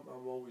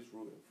 I'm always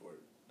rooting for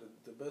it.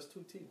 The best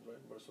two teams,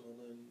 right?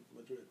 Barcelona and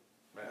Madrid.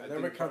 I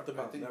never count them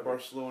out. I think never.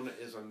 Barcelona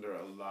is under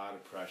a lot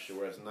of pressure,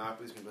 whereas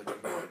Napoli's going to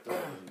be like, it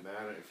doesn't really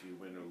matter if you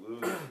win or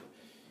lose.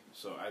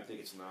 So I think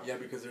it's Napoli. Yeah,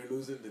 because they're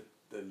losing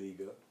the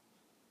Liga.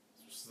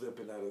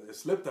 It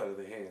slipped out of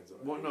their hands.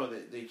 Already. Well, no,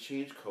 they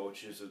changed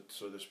coaches,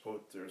 so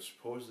they're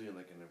supposedly in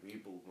a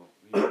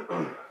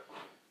rebuild.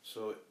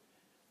 So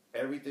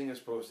everything is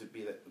supposed to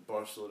be that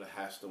Barcelona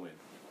has to win.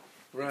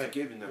 Right. It's a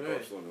given that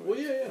Barcelona wins. Well,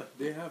 yeah,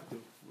 they have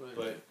to. Right.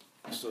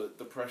 But so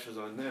the pressure's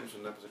on them. So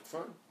Napoli's like,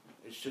 fun.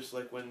 It's just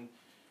like when,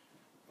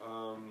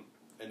 and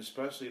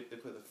especially if they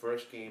play the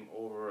first game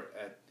over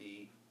at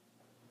the,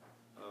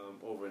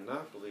 over in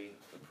Napoli,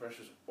 the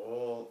pressure's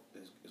all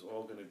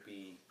going to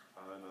be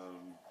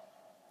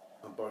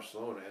on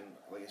Barcelona. And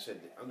like I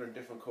said, under a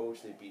different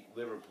coach, they beat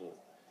Liverpool,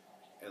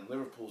 and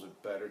Liverpool's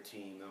a better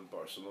team than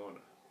Barcelona.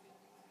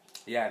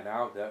 Yeah,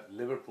 now that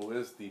Liverpool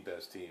is the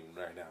best team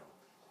right now.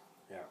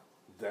 Yeah,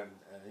 then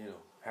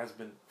has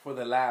been for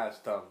the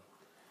last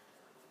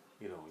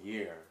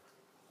year.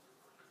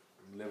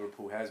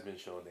 Liverpool has been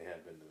shown they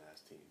have been the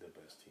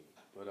best team.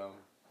 But I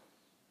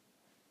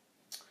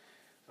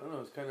don't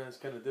know. It's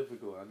kind of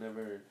difficult.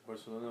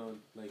 Barcelona,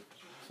 like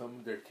some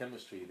of their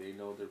chemistry, they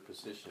know their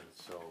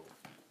positions. So,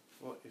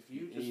 well, if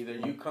you either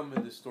you come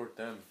and distort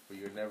them, or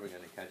you're never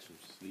gonna catch them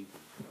sleeping.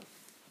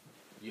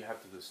 You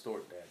have to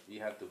distort that. You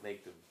have to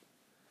make them.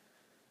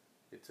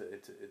 It's.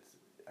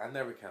 I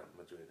never count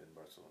Madrid and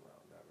Barcelona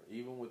out. Never.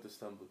 Even with the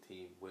stumble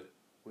team with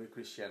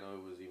Cristiano,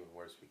 it was even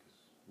worse because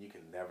you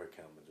can never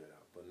count Madrid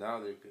out. But now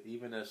they're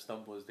even as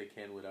stumble as they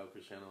can without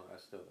Cristiano, I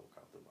still don't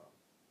count them out.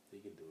 They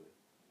can do it.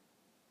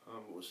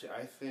 We'll see.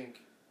 I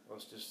think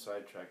let's just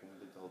sidetracking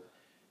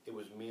it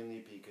was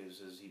mainly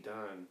because of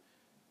Zidane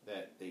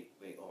that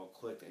they all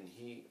clicked, and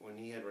when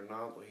he had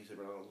Ronaldo, he said,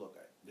 Ronaldo, look,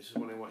 this is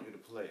when I want you to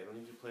play. I don't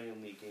need you playing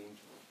in league games.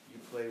 You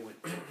play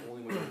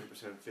only when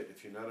 100% fit.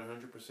 If you're not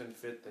 100%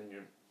 fit, then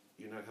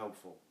you're not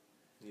helpful.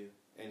 Yeah.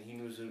 And he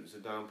knew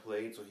Zidane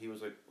played, so he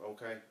was like,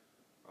 okay,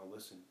 I'll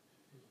listen.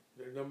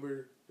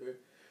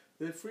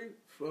 They're free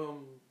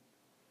from.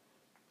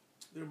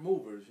 They're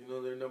movers,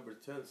 they're number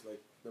 10s.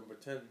 Like number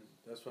 10.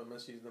 That's why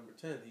Messi's number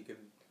 10.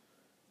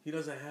 He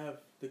doesn't have,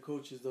 the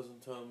coaches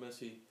doesn't tell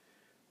Messi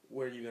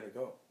where you're going to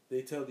go.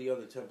 They tell the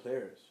other 10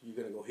 players, you're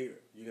going to go here,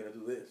 you're going to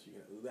do this, you're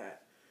going to do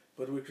that.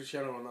 But with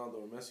Cristiano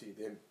Ronaldo or Messi,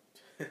 then,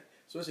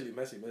 especially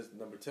Messi,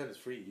 number 10 is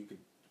free. You could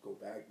go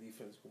back,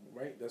 defense,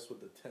 right? That's what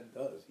the 10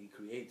 does. He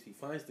creates, he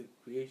finds the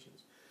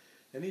creations.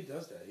 And he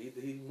does that.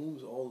 He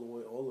moves all the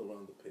way, all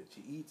around the pitch.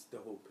 He eats the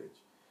whole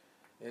pitch.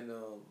 And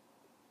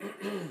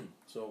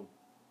so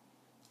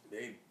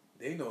they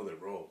know their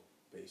role,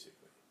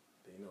 basically.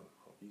 They know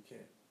their role. You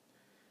can't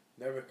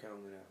never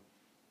count it out.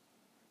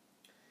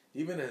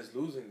 Even as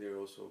losing, they're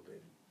also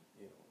been,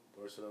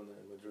 Barcelona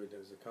and Madrid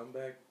as a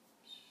comeback.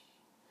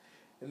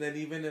 And then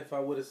even if I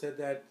would have said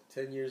that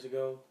 10 years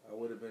ago, I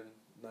would have been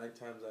 9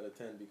 times out of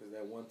 10 because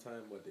that one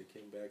time they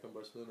came back on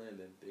Barcelona and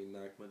then they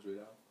knocked Madrid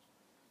out.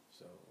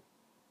 So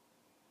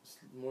it's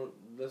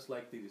less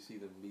likely to see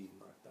them be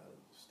knocked out of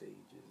the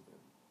stages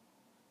than,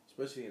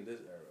 especially in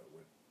this era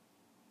with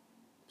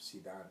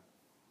Zidane.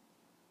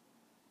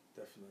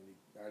 Definitely,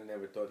 I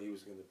never thought he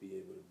was going to be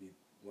able to be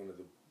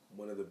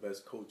one of the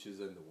best coaches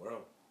in the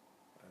world.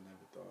 I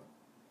never thought.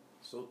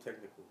 So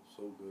technical,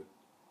 so good.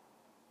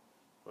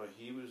 Well,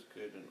 he was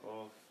good in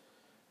all.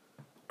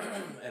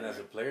 And as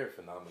a player,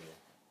 phenomenal.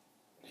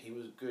 He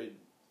was good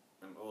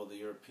in all the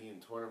European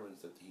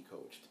tournaments that he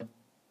coached.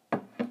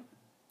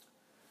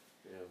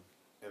 Yeah.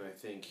 And I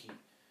think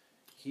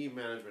he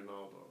managed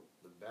Ronaldo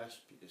the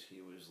best because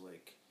he was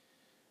like,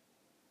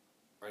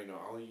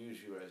 I'll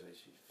use you as I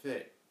see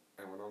fit.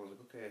 And Ronaldo was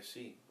like, okay, I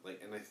see.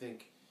 And I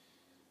think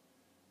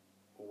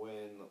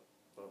when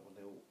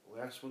they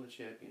last won the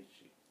Champions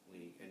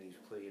League and he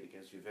played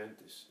against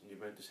Juventus, and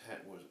Juventus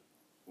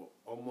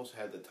almost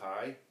had the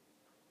tie.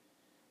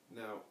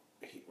 Now,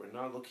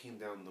 Ronaldo came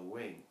down the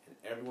wing, and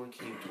everyone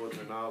came towards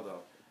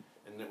Ronaldo,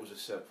 and it was a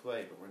set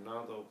play. But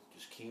Ronaldo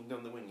just came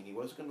down the wing, and he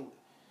wasn't going to.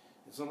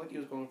 It's not like he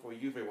was going for a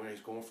Juve when he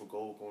was going for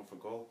goal.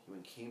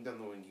 He came down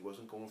the wing. He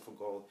wasn't going for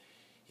goal.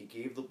 He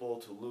gave the ball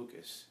to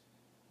Lucas,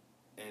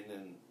 and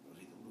then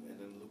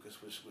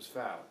Lucas was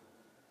fouled.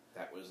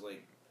 That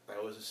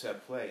was a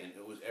set play, and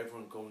it was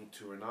everyone going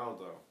to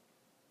Ronaldo.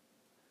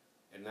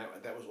 And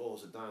that was all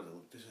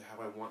Zidane. This is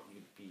how I want you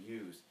to be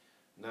used.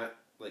 Not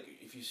like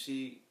if you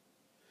see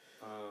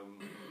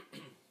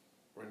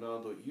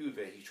Ronaldo at Juve,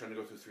 he's trying to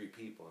go through 3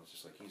 people. It's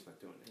just like he's not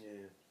doing it.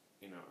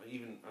 Yeah.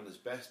 Even on his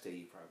best day,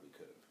 he probably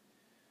could have.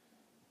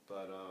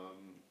 But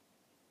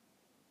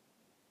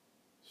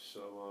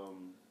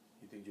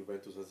you think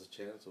Juventus has a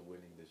chance of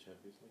winning the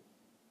Champions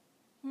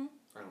League?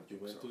 I don't think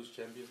Juventus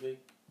so. Champions League?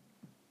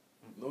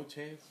 No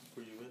chance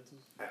for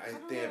Juventus? I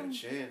they have a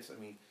chance.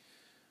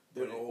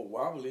 They're all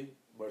wobbly.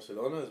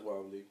 Barcelona is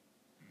wobbly.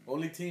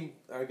 Only team,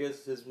 I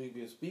guess, as we've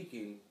been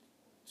speaking,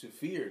 to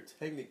fear,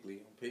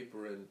 technically, on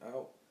paper and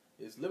out,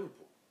 is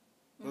Liverpool.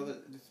 Well,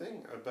 the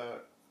thing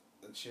about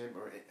a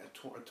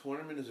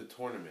tournament is a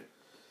tournament.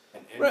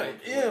 And right,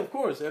 yeah, of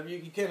course.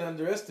 You can't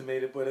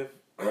underestimate it, but if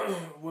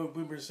what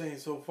we were saying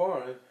so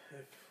far, if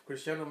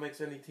Cristiano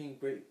makes any team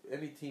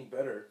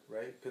better,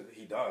 right? Because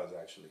he does,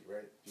 actually,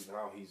 right?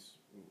 Now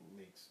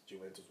makes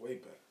Juventus way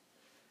better.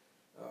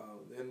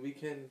 Then we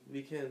can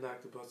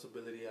knock the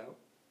possibility out.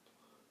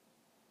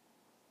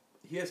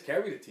 He has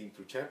carried a team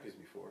through champions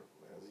before,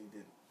 as he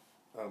did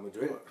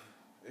Madrid.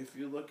 If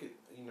you look at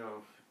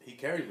he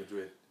carried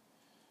Madrid.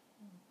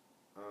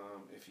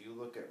 If you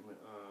look at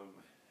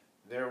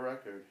their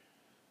record,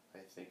 I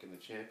think in the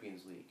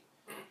Champions League,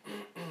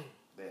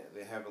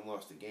 they haven't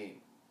lost a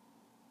game.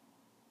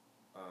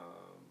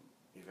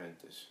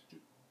 Juventus.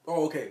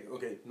 Oh, okay,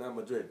 not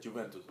Madrid,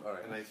 Juventus. All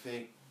right. And I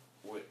think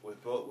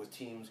with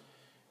teams,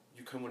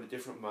 you come with a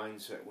different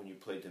mindset when you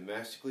play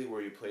domestically,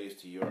 where you play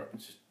to Europe.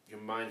 It's just your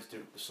mind's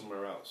different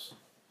somewhere else.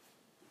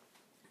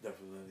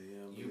 Definitely,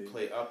 yeah. You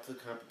play up to the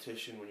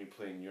competition when you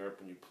play in Europe.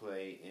 When you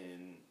play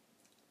in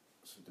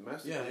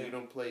domestically, you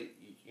don't play.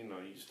 You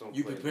just don't.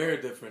 You play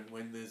prepare different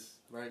when this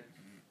right.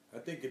 I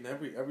think in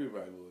every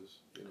rival is.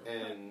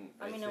 And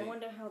I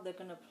wonder how they're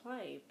gonna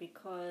play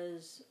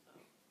because,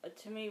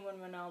 to me, when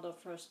Ronaldo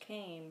first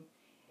came,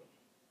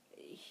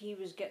 he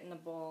was getting the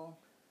ball.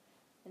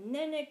 And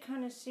then it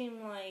kind of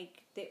seemed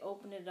like they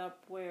opened it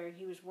up where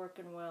he was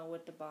working well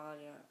with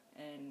Dybala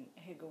and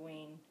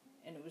Higuain,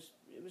 and it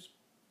was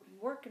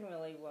working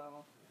really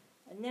well.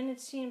 And then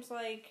it seems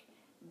like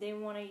they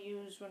want to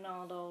use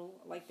Ronaldo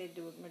like they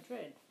do with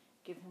Madrid,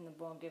 give him the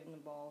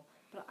ball.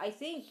 But I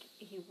think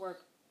he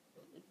worked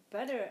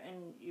better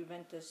in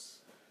Juventus,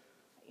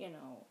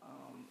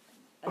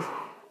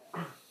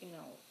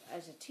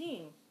 as a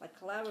team, like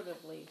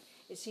collaboratively.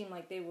 It seemed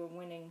like they were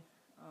winning.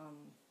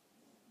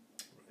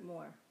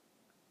 More,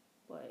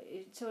 but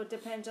so it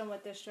depends on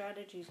what their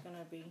strategy is going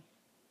to be.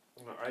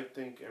 Well, I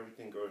think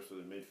everything goes to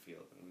the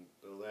midfield, and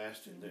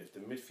if the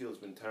midfield's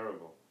been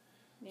terrible,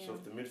 so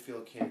if the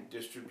midfield can't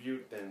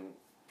distribute, then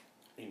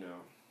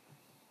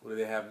What do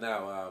they have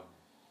now?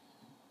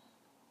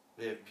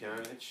 They have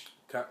Pjanic.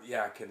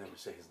 I can never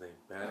say his name.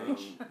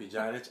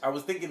 Pjanic. I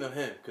was thinking of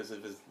him because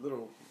of his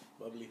little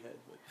bubbly head.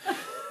 But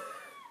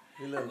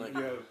he looked like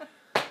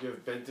you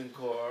have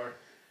Bentancur.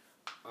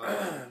 You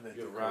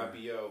have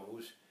Rabiot,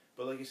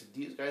 but like I said,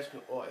 these guys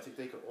can all. I think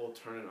they could all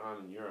turn it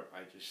on in Europe.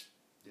 I just,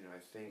 I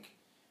think.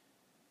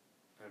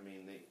 I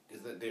mean,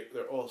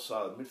 they're all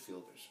solid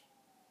midfielders.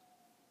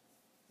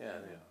 Yeah,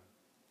 they are.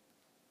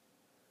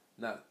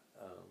 Not,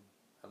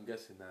 I'm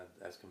guessing not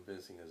as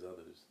convincing as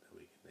others that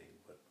we can name,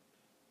 but.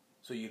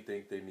 So you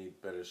think they need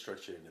better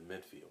structure in the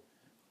midfield?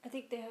 I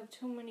think they have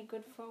too many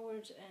good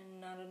forwards and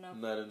not enough.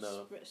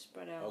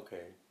 Spread out.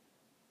 Okay.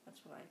 That's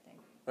what I think.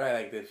 Right,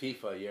 like the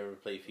FIFA. You ever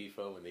play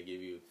FIFA when they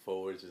give you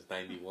forwards is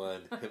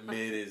 91,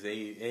 mid is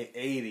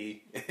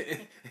 80.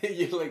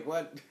 You're like,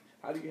 what?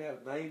 How do you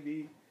have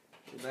 90,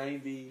 and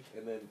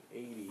then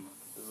 80?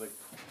 It's like,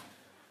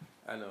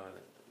 I know.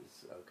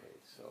 It's okay.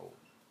 So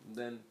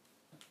then,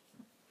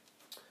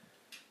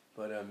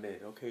 but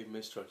mid. Okay,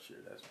 mid structure.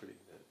 That's pretty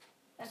good.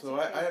 That's So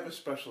okay. I have a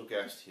special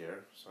guest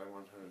here, so I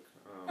want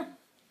her to.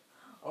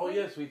 Oh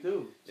yes, we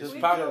do. Just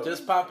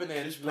Just popping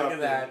in. Just Look pop at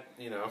that.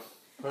 in,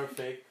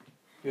 Perfect.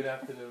 Good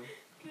afternoon.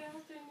 Good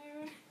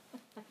afternoon.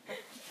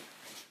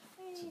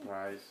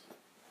 Surprise.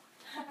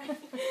 Hi.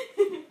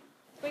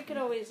 We could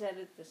always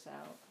edit this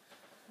out.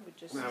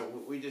 Now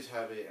we just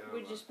have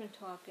We've just been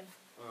talking.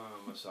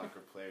 a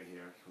soccer player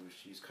here who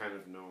she's kind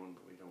of known,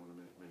 but we don't want to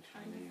mention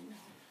her name.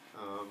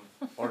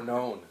 Or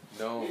known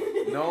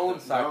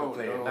soccer No,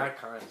 player, no. not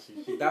kind.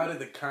 She doubted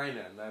the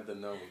kinda, not the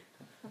known.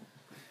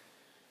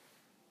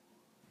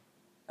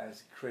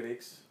 As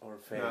critics or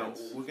Now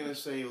fans. we're gonna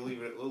say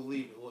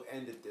we'll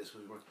end it this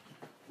way.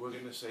 We're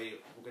gonna say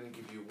we're gonna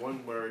give you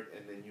one word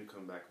and then you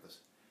come back with us.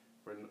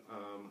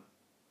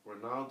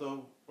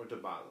 Ronaldo or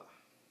Dybala?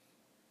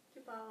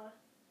 Dybala.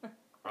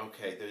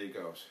 Okay, there he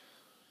goes.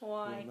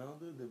 Why?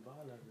 Ronaldo,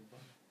 Dybala.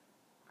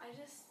 I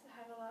just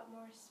have a lot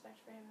more respect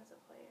for him as a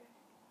player.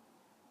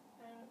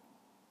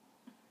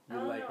 I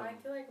don't know. I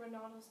feel like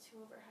Ronaldo's too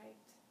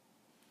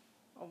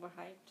overhyped.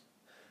 Overhyped.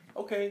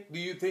 Okay. Do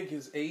you think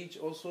his age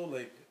also,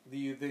 like, do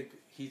you think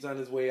he's on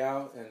his way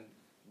out and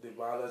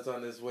Dybala's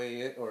on his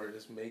way in, or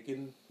is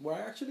making? Well,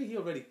 actually, he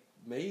already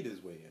made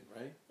his way in,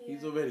 right? Yeah.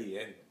 He's already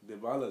in.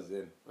 Dybala's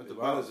in. Dybala's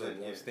Dybala's an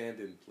in, yeah.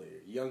 outstanding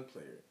player, young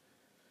player.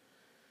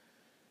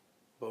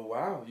 But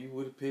wow, you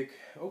would pick.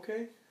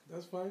 Okay,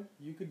 that's fine.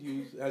 You could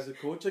use as a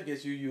coach. I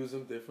guess you use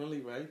him differently,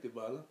 right,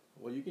 Dybala?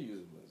 Well, you can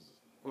use him as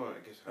Well, I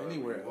guess however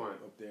anywhere you want.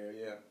 up there.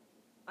 Yeah.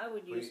 I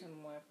would use Wait.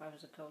 him more if I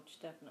was a coach,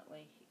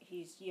 definitely.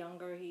 He's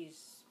younger,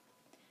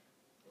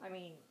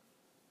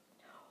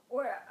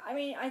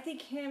 I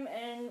think him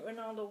and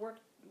Ronaldo work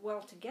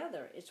well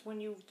together. It's when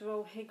you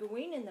throw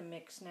Higuain in the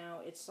mix now,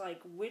 it's like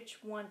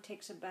which one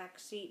takes a back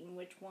seat and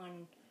which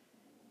one,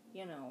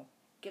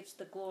 gets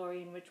the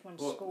glory and which one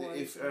scores.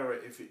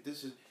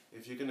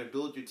 If you're gonna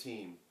build your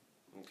team,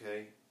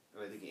 okay,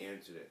 and I think you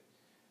answered it.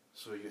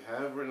 So you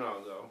have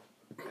Ronaldo,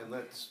 and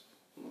let's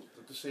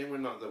the same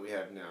Ronaldo we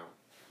have now.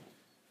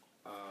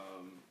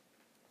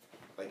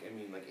 Like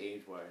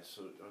age wise.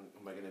 So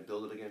am I gonna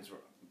build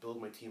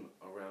my team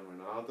around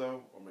Ronaldo,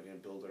 or am I gonna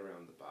build it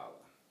around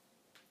Dybala?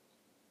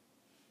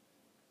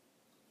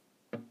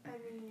 I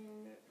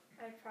mean,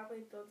 I'd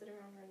probably build it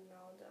around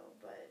Ronaldo,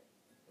 but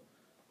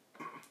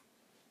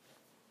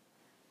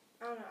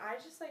I don't know. I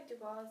just like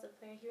Dybala as a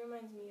player. He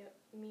reminds me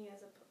of me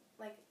as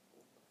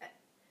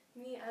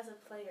a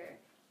player.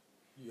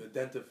 You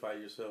identify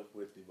yourself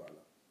with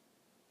Dybala.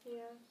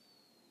 Yeah.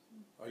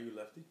 Are you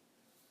lefty?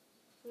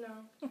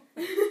 No.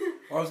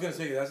 I was gonna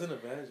say that's an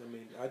advantage. I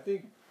mean, I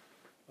think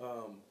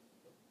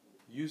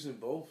using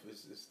both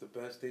is the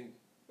best thing.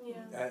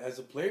 Yeah. As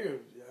a player,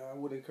 I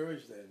would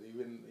encourage that.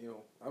 Even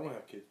I don't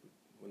have kids, but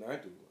when I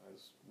do,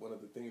 that's one of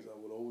the things I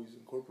would always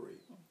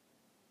incorporate.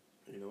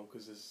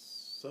 Because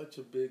it's such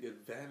a big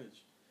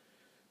advantage.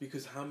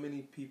 Because how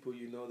many people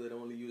that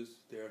only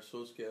they are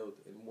so skilled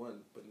in one,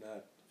 but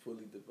not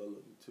fully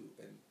developed in two,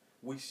 and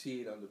we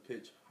see it on the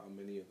pitch. How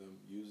many of them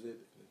use it?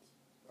 And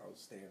it's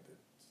outstanding.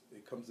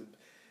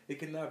 It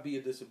cannot be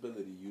a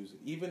disability. Use it,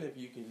 even if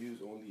you can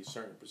use only a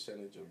certain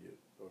percentage of your.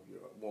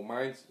 Well,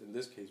 mine's in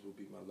this case would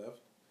be my left.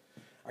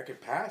 I can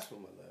pass with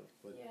my left,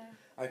 but Yeah.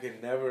 I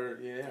can never.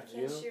 Yeah, I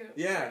can't shoot.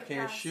 Yeah, I I can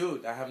can't pass.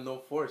 shoot. I have no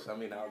force. I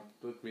mean, I'll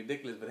look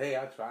ridiculous, but hey,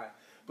 I'll try.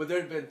 But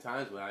there have been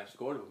times when I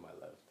scored with my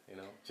left.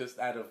 Just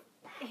out of.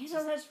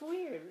 That's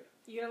weird.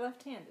 You're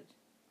left-handed.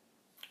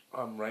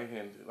 I'm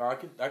right-handed.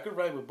 I could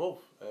write with both.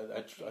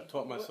 I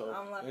taught myself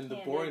I'm in the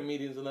left-handed. board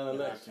meetings and none of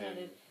You're that.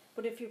 left-handed.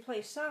 But if you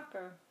play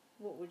soccer,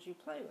 what would you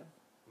play with?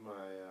 My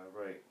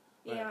right.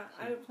 Yeah,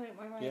 I would play with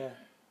my right. Yeah,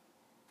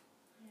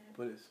 Yeah.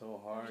 but it's so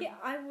hard. Yeah,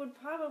 I would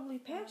probably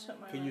pass with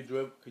my Can you right.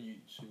 dribble? So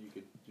you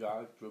could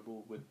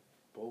dribble with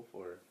both,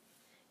 or?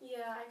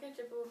 Yeah, I could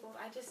dribble with both.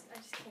 I just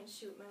can't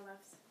shoot my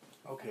left.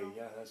 Okay,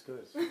 yeah, that's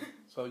good.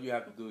 So all you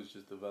have to do is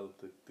just develop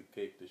the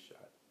kick, the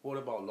shot. What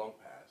about long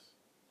pass?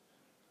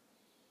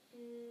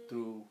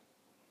 Through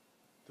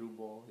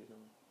ball,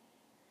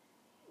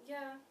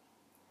 Yeah,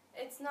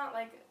 it's not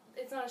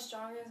as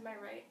strong as my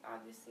right,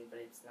 obviously, but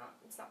it's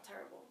not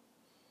terrible.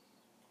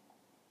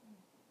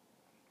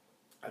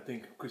 I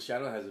think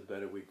Cristiano has a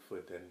better weak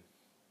foot than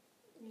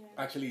Yeah.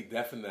 Actually,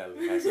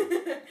 definitely has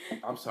a.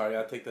 I'm sorry,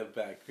 I take that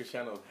back.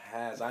 Cristiano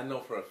has. I know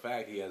for a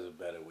fact he has a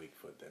better weak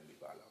foot than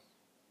Dybala.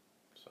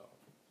 So,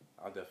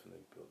 I'll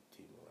definitely build a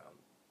team around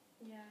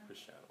Yeah.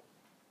 Cristiano.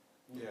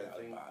 Yeah, I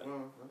think. Well, I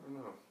don't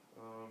know.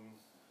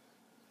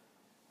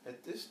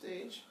 At this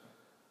stage,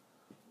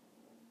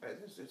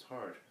 it's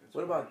hard.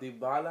 What about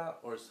Dybala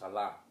or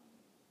Salah?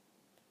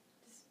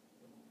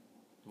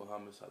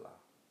 Mohamed Salah.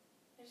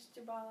 It's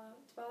Dybala.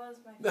 Dybala is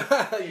my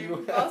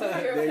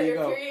favorite. There you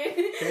go.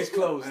 Period. Case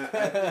closed.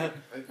 I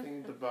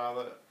think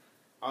Dybala.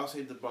 I'll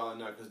say Dybala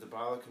now because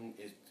Dybala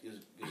is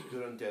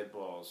good on dead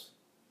balls,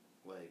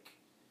 like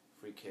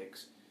free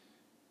kicks.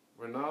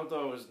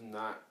 Ronaldo is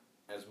not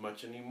as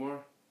much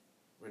anymore.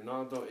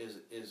 Ronaldo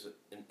is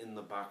an in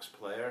the box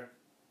player.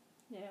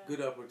 Yeah.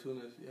 Good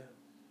opportunist, yeah.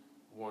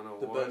 The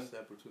 101. best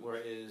opportunist.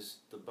 Whereas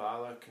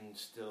Dybala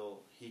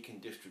he can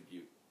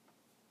distribute,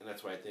 and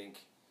that's why I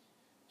think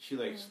she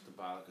likes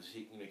Dybala because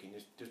he can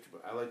just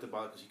distribute. I like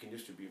Dybala because he can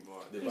distribute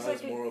more. He's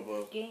Dybala's like more of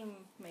a game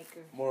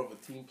maker. more of a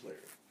team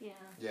player. Yeah.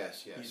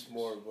 Yes. He's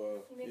more of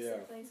a He makes the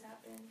plays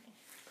happen.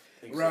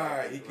 Exactly.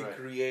 Right. He can Right.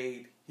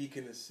 create. He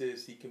can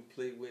assist. He can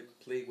play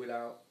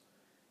without.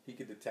 He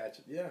can detach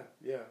it.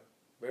 Yeah.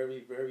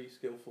 Very, very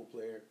skillful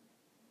player.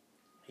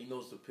 He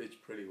knows the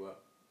pitch pretty well.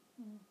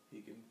 Mm.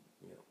 He can,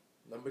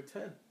 number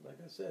 10. Like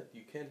I said,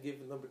 you can't give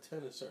number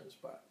 10 a certain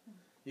spot.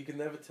 You can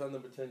never tell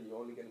number 10 you're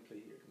only gonna play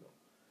here. No,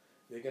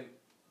 they can,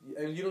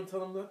 and you don't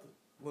tell them nothing.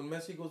 When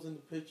Messi goes in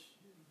the pitch,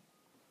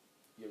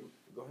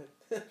 go ahead.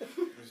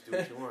 Just do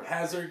what you want.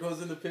 Hazard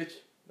goes in the pitch.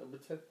 Number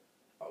 10.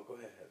 Oh, go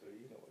ahead, Hazard.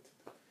 You know what to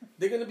do.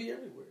 They're gonna be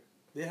everywhere.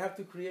 They have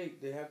to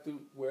create. They have to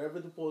wherever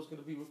the ball is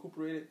gonna be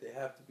recuperated. They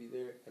have to be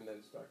there and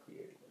then start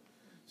creating.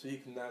 So we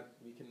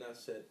cannot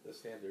set a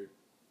standard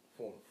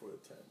form for the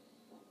 10.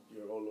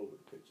 You're all over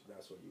the pitch.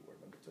 That's what you were,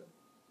 number 10.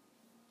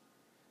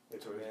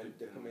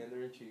 The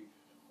commander in chief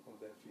of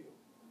that field.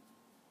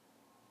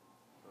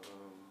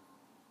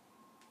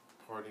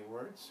 Parting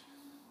words.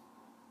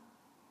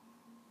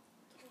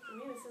 For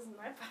me, this isn't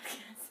my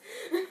podcast.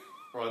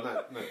 Well,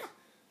 not.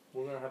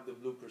 We're gonna have the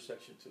blooper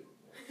section too.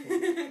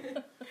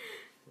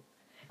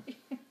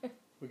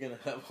 We're gonna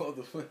have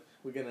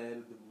we're gonna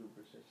edit the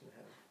blooper section.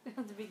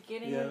 At the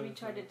beginning when we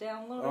tried to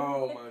download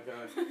Oh it. my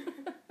gosh.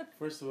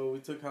 First of all, we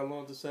took how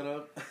long to set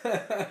up?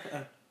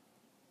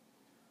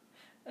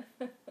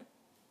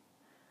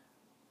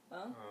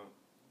 Well,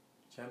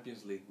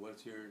 Champions League,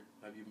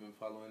 have you been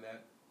following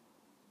that?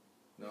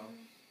 No?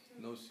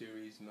 No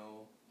series,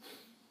 no.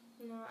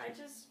 No, I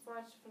just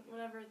watch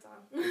whenever it's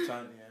on. It's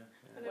on,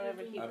 yeah.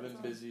 Whatever he I've was been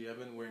on. busy. I've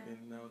been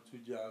working now 2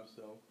 jobs,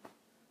 so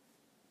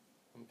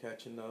I'm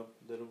catching up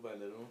little by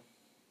little.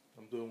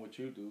 I'm doing what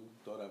you do.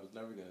 Thought I was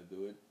never gonna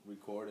do it.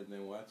 Record and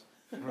then watch.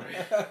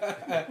 Right.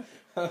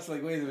 I was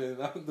like, wait a minute,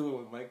 I'm doing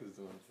what Mike was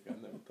doing. I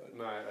never thought.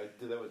 No, I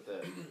did that with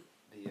the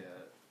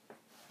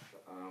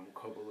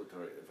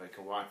Kobolutari. If I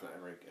can watch them,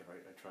 if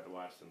I try to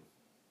watch them.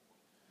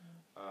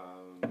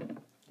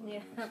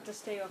 You have to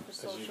stay off of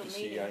As you social can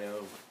see, media I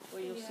am.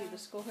 where you'll see Yeah. the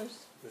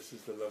scores. This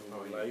is the love of Oh,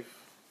 my yeah. life.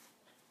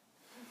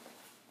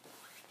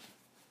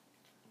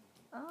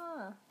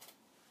 Ah.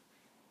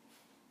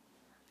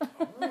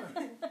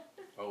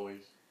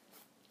 Always.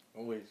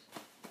 Always.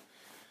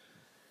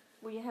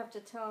 Well, you have to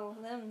tell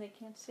them they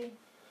can't see.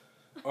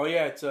 Oh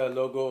yeah, it's a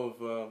logo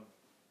of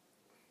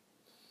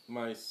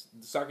my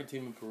soccer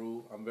team in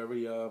Peru. I'm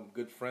very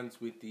good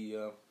friends with the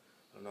I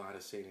don't know how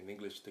to say it in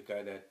English. The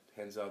guy that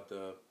hands out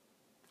the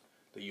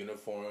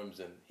uniforms,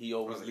 and he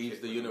always the leaves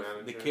kid- the the uniform.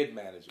 The manager? kid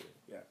manager.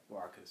 Yeah.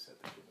 Well, I could have said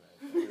the kid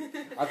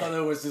manager. I thought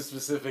there was a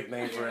specific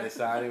name for it,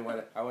 so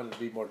I wanted to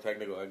be more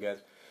technical, I guess.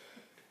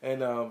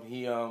 And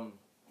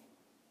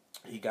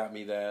he got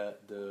me the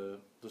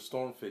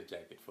storm fit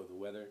jacket for the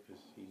weather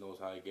because he knows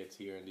how it gets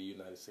here in the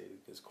United States.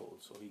 It gets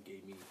cold, so he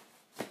gave me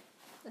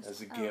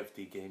as a gift.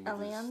 He gave me this.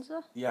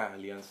 Alianza? Yeah,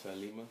 Alianza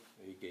Lima.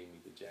 He gave me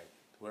the jacket.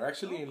 We're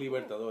actually in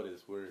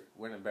Libertadores. We're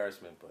an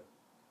embarrassment, but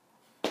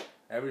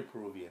every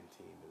Peruvian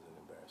team is an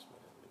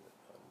embarrassment in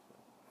Libertadores.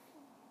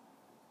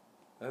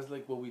 That's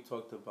like what we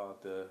talked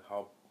about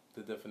how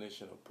the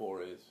definition of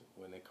poor is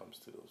when it comes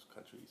to those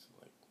countries.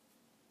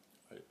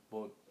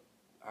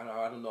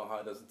 I don't know how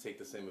it doesn't take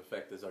the same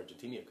effect as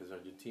Argentina, because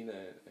Argentina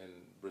and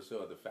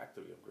Brazil are the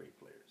factory of great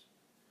players.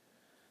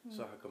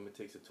 So how come it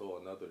takes a toll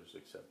on others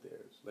except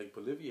theirs? Like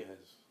Bolivia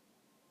has,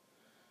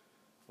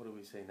 what do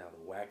we say now,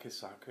 the wackest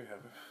soccer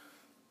ever?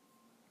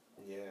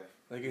 Yeah.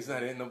 Like it's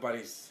not in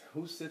nobody's,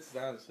 who sits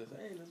down and says,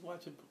 hey, let's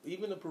watch it.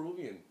 Even a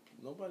Peruvian,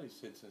 nobody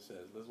sits and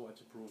says, let's watch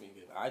a Peruvian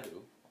game. I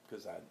do,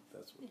 because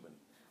that's what.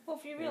 Well,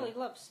 if you really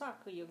love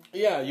soccer, you.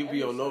 Yeah, you'd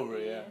be every all over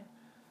soccer, it,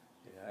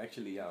 yeah.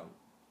 Actually,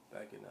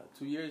 back in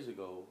 2 years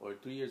ago or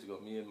 3 years ago,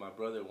 me and my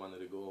brother wanted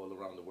to go all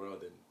around the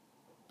world and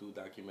do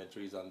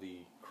documentaries on the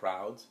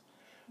crowds.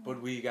 But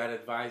we got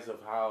advice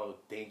of how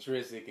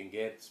dangerous it can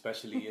get,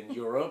 especially in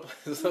Europe.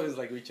 So it's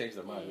like we changed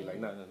our mind. We're like,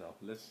 no,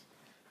 let's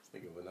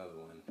think of another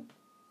one.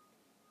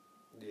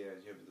 Yeah,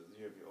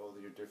 you have all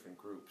your different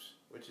groups,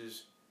 which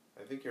is,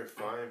 I think you're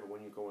fine, but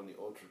when you go in the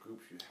ultra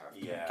groups, you have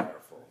to be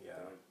careful. Yeah.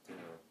 You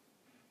know.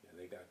 Yeah,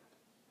 they got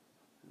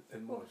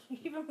And Well, more.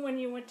 even when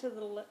you went to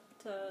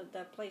to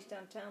that place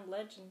downtown,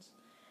 Legends,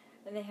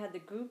 and they had the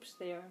groups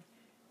there,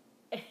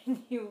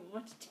 and you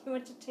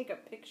went to take a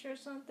picture or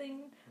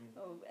something,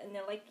 and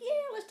they're like,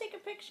 "Yeah, let's take a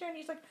picture," and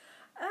he's like,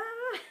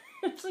 "Ah,"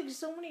 it's like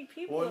so many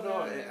people. Well, no,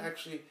 around it him.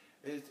 actually,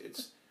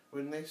 it's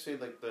when they say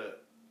like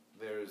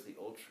there's the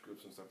ultra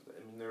groups and stuff.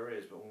 I mean, there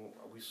is, but when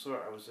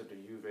I was at the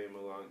Juve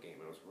Milan game,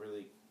 and it was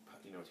really,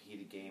 it's a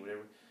heated game and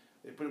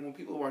everything. But when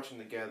people are watching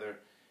together,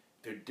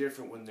 they're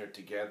different when they're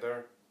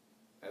together,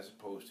 as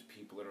opposed to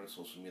people that are on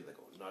social media that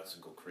go nuts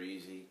and go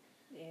crazy.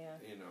 Yeah.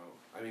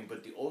 I mean,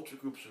 but the ultra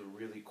groups are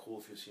really cool.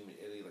 If you see them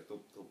in Italy, like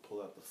they'll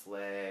pull out the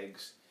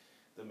flags,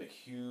 they'll make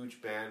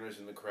huge banners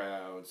in the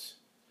crowds.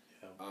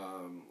 Yeah.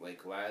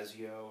 Like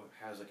Lazio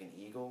has like an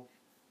eagle.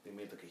 They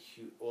made like a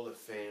huge. All the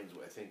fans,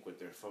 I think, with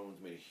their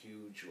phones, made a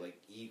huge like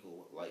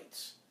eagle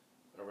lights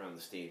around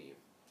the stadium.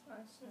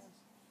 That's nice.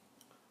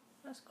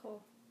 That's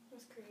cool. It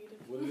was creative.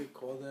 What do they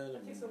call that? I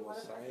think so, what-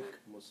 Mosaic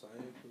or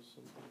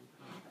something?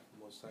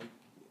 Mosaic?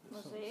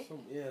 Mosaic?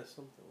 Yeah,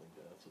 something like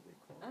that. That's what they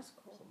call it. That's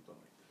cool. Something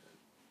like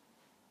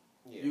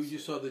that. Yeah, You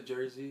saw the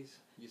jerseys?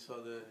 You saw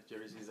the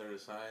jerseys that are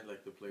signed,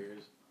 like the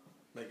players?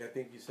 Like, I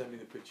think you sent me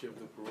the picture of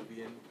the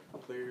Peruvian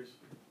players.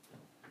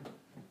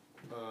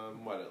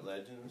 What at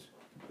Legends?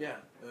 Yeah,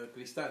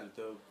 Cristal,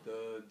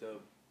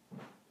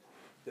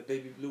 the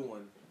baby blue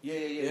one.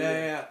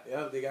 Yeah.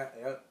 Yeah. They got.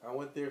 Yeah, I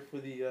went there for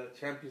the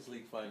Champions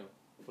League final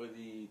for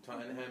the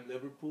Tottenham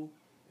Liverpool.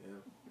 Yeah,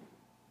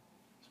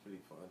 it's pretty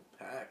fun.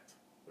 Packed,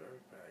 very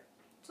packed.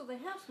 So they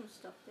have some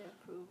stuff there,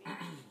 Peruvian.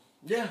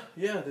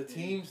 Yeah. The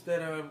teams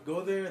that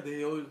go there,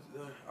 they always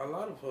a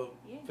lot of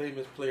Yeah.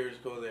 famous players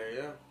go there.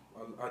 Yeah,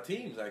 our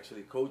teams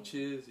actually,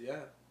 coaches. Yeah,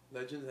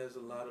 Legends has a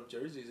lot of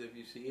jerseys. If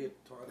you see it,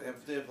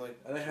 They have like.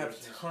 and they have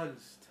jerseys.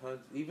 tons.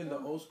 Even the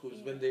old school's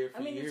Yeah. been there for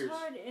I mean, years. it's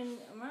hard in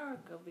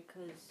America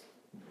because,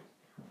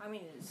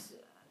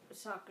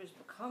 soccer's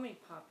becoming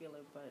popular,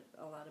 but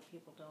a lot of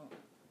people don't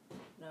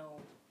know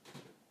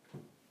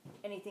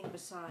anything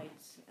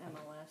besides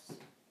MLS.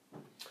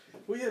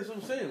 Well, yeah, that's what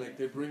I'm saying. Like,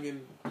 they're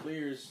bringing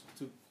players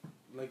to,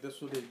 like,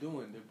 that's what they're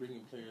doing. They're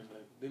bringing players,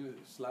 like, then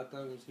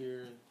Zlatan was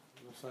here,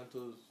 Los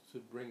Santos, to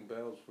bring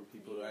bells for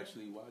people to Yeah.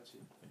 actually watch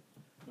it.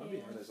 I'll be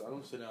Yeah. honest, I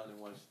don't sit down and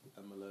watch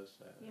MLS.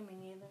 Yeah, me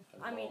neither. At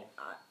I mean,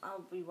 all. I'll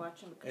be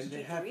watching because And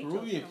they have Chicharito's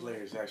Peruvian coming.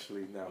 players,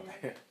 actually, now.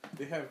 Yeah.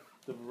 They have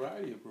the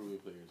variety of Peruvian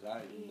players.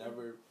 I Yeah.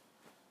 never,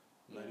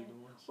 not Yeah.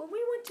 even once. Well,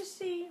 we went to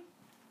see,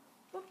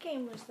 what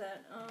game was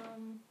that?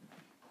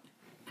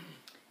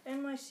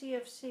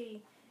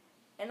 NYCFC,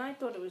 and I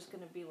thought it was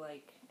going to be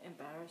like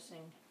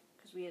embarrassing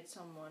because we had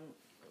someone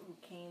who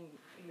came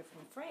here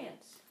from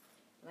France,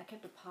 and I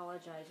kept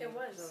apologizing. It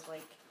was. because I was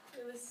like,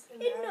 It was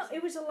no, embarrassing.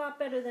 it was a lot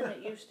better than it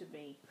used to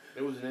be.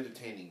 It was an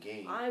entertaining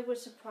game. I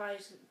was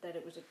surprised that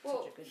it was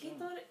Well, such a good he game.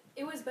 thought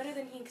it was better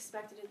than he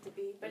expected it to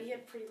be, but he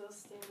had pretty low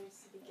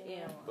standards to begin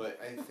Yeah. with. But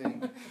I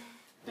think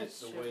That's it's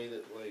the true. way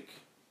that like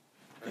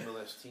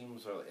MLS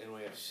teams are, like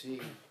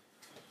NYFC,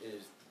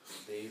 is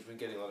they've been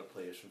getting a lot of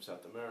players from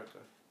South America.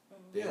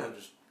 They Yeah. don't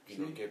just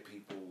get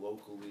people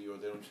locally, or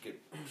they don't just get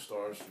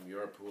stars from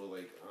Europe who are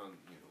like on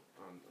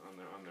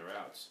their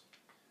outs.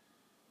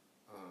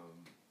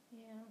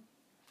 Yeah.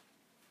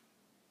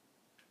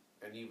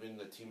 And even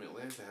the team in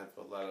Atlanta had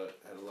a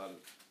lot of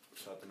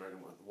South American.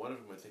 One of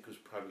them I think was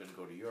probably going to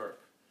go to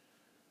Europe.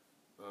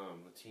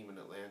 The team in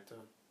Atlanta.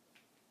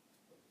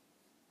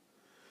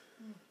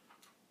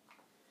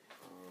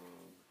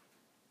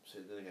 So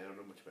then again, I don't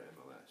know much about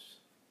MLS.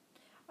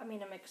 I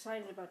mean, I'm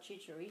excited about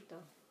Chicharito.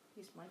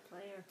 He's my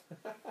player.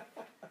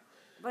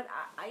 But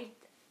I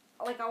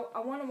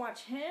want to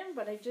watch him,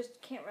 but I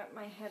just can't wrap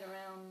my head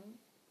around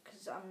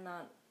because I'm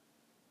not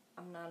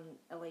an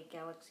LA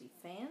Galaxy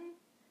fan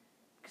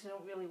because I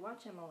don't really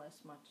watch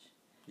MLS much.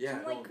 Yeah, So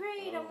I'm I like, don't-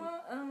 great. I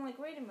don't- I'm like,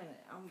 wait a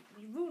minute. I'm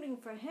rooting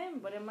for him,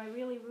 but am I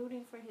really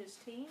rooting for his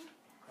team?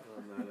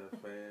 I'm not a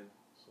fan,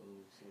 so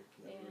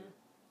never. Yeah.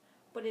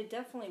 But it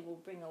definitely will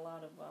bring a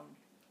lot of,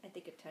 I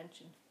think,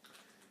 attention.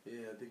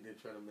 Yeah, I think they're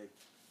trying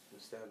to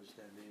establish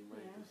that name,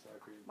 right? Yeah. The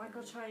soccer.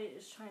 Michael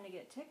is trying to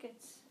get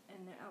tickets,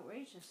 and they're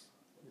outrageous.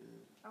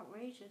 Yeah.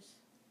 Outrageous.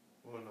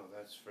 Well, no,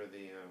 that's for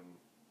the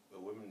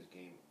women's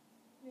game.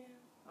 Yeah.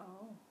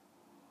 Oh,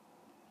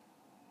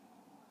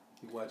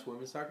 You watch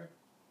women's soccer?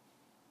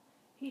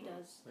 he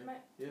does.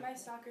 Yeah. My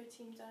soccer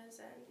team does,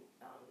 and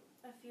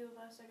a few of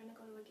us are gonna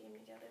go to a game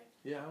together.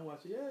 Yeah, I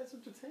watch it. Yeah, it's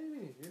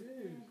entertaining. It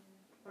is.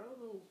 I don't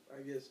know.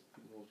 I guess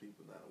most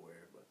people not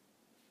aware, but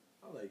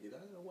I like it.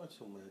 I watch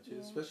some matches, Yeah.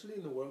 especially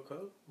in the World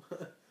Cup.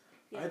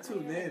 Yeah, I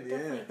tune in. definitely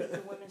Yeah. think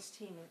the women's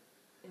team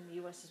in the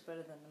U.S. is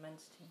better than the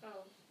men's team.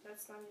 Oh,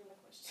 that's not even a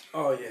question.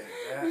 Oh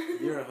yeah,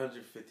 you're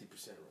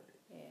 150% right.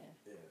 Yeah.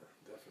 Yeah,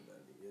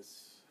 definitely.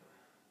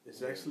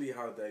 It's actually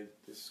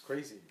it's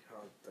crazy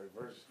how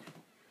diverse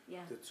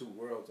Yeah. the two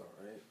worlds are,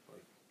 right?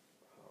 Like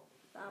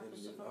The how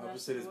opposite the from the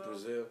opposite is world.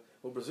 Brazil.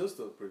 Well, Brazil's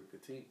still a pretty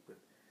good team, but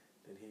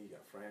then here you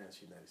got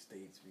France, United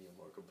States being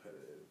more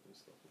competitive and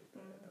stuff like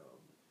that.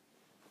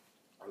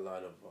 A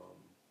lot of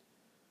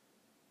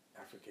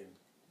African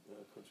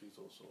countries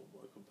also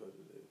more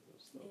competitive and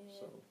stuff. Yeah.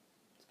 So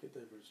let's get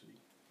diversity.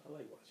 I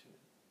like watching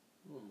it.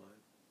 I don't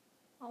mind.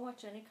 I'll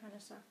watch any kind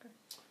of soccer.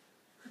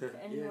 Yeah,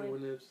 Anyway.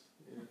 when it's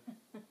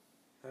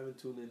haven't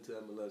tuned into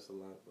MLS a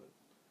lot, but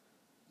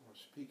Well,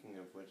 speaking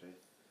of which, I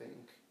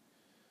think.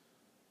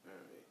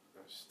 Alright.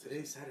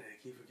 today's Saturday.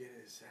 I keep forgetting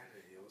it's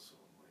Saturday. Also,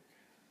 I'm like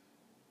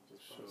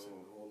just So-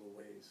 bouncing all the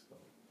ways.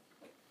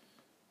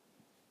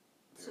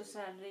 So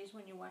Saturdays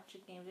when you watch a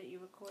game that you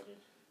recorded?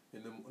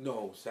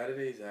 No,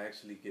 Saturdays I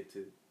actually get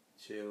to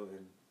chill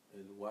and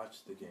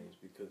watch the games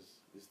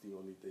because it's the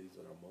only days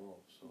that I'm off.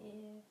 So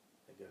Yeah.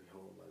 I get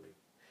home early,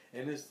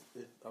 and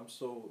I'm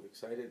so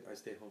excited. I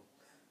stay home.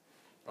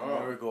 I Oh.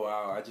 never go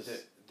out. I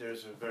just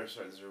There's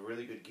a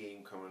really good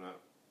game coming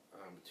up.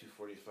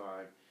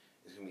 2:45.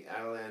 It's gonna be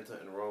Atalanta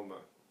and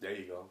Roma. there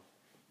you go.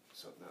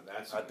 So now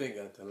that's. I think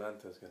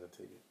Atalanta's gonna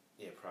take it.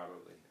 Yeah,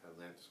 probably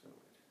Atlanta's gonna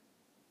win.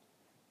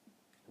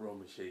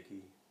 Roma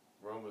shaky.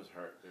 Roma's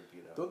hurt. They're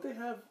beat up. Don't they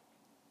have?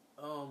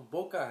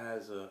 Boca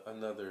has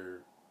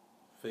another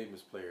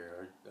famous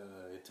player,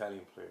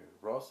 Italian player,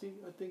 Rossi.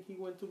 I think he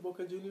went to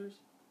Boca Juniors.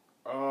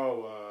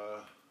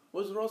 Oh,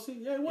 Was Rossi?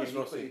 Yeah, it was he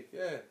Rossi. played.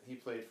 Yeah, he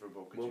played for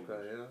Boca. Boca.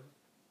 Juniors. Yeah.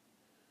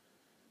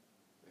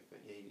 Like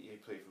that. Yeah, he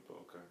played for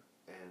Boca,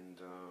 and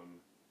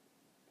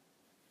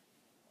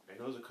I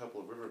know there's a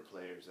couple of River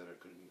players that are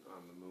going to be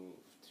on the move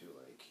to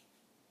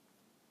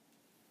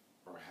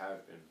or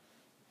have been.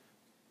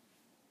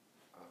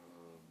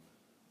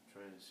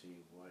 Trying to see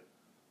what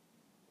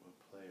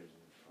players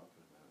we're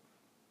talking about.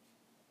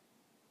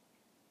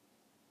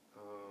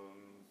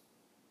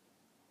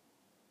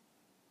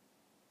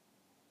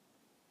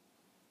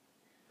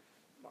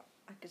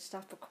 I could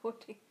stop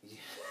recording. Yeah.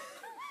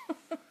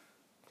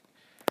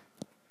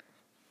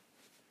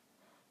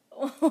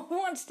 Who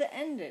wants to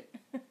end it?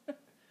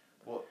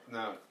 Well,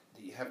 now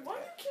do you have? Why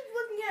do you keep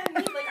looking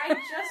at me like I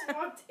just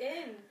walked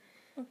in?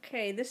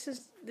 Okay, this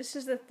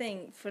is the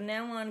thing. From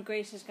now on,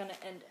 Grace is gonna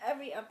end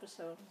every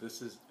episode.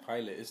 This is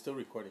pilot. It's still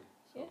recording.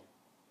 So. Yeah.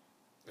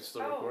 It's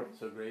still Oh. recording.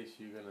 So Grace,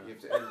 you're gonna. You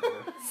have to end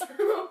it.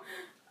 So,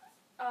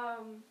 I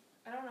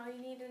don't know.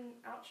 You need an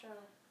outro.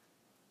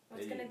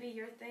 What's Hey. gonna be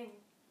your thing?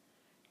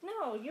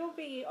 No, you'll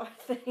be our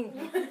thing.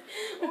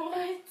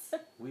 What?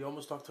 We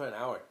almost talked to an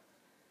hour.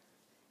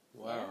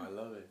 Wow, Yeah. I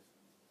love it.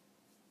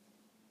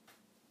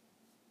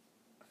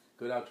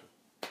 Good outro.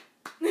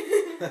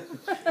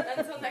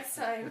 Until next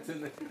time.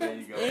 There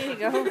you go. There you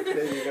go.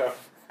 There you go.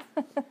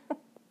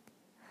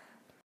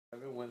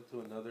 Ever went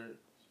to another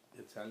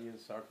Italian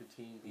soccer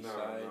team No,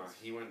 besides?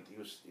 he was.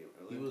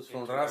 He was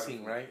from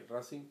Racing, right?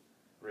 Racing?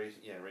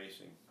 Racing.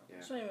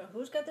 Yeah. So anyway,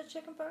 who's got the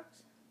chicken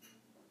pox?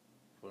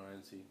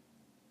 Florenzi.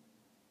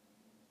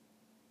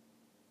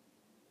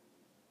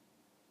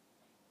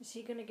 Is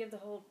he gonna give the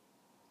whole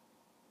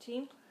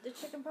team the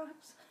chicken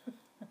pox?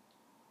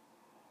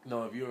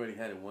 No, if you already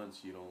had it once,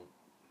 you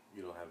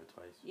don't have it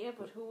twice. Yeah,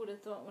 but who would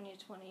have thought when you're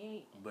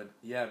 28? But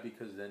yeah,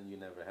 because then you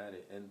never had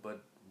it,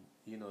 but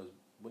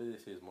what do they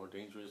say? It's more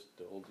dangerous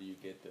the older you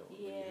get. The older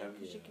you Yeah, have.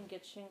 because you can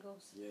get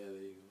shingles. Yeah, there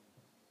you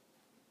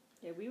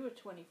go. Yeah, we were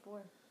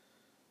 24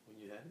 When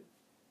you had it,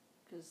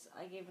 because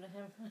I gave it to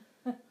him.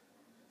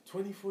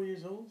 24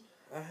 years old.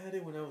 I had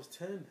it when I was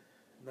 10,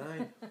 9.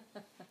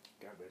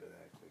 Got rid of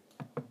that quick.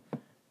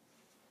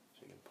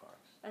 Chicken pox.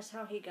 That's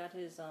how he got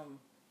his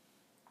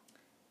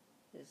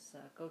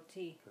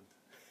goatee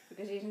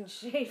because he didn't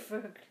shave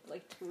for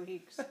like 2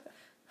 weeks.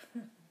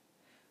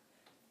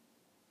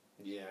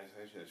 Yeah,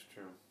 actually that's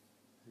true.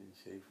 Didn't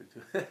shave for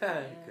 2.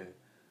 Okay.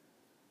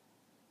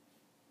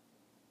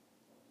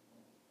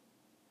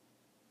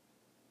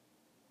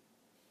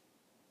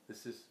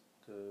 This is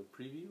the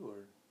preview,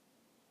 or?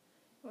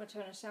 You want to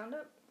turn the sound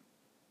up?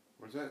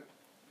 What's that?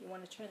 You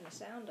want to turn the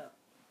sound up?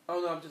 Oh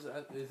no, I'm just.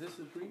 Is this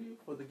a preview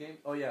for the game?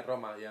 Oh yeah,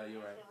 Roma. Yeah,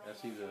 you're right. I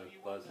see the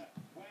buzz.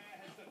 Where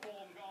has the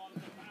form gone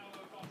for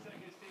Paolo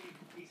Fonseca's team?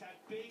 He's had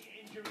big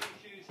injury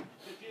issues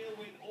to deal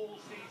with all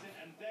season,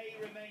 and they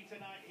remain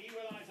tonight. He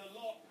relies a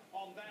lot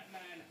on that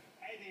man,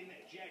 Edin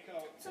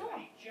Dzeko.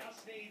 He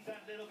just needs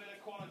that little bit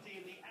of quality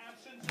in the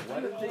absence of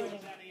What is Zaniolo.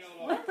 it?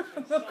 What?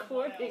 And someone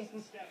Recording. else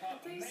to step up,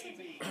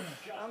 maybe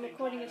just I'm in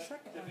recording a time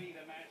second to one. be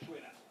the match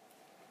winner.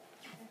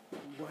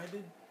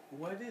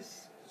 Why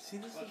this? See,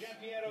 this Well, is.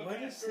 Gianpiero Why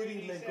does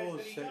City Gasperini let says go of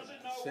that he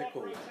doesn't know what Seco?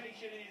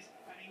 rotation is,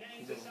 and he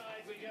names the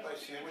sides with just Like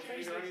sandwich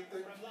meat or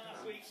anything? from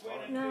last week's win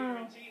at No.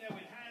 Fiorentina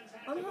with hands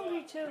had I'm to go hungry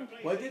up, too.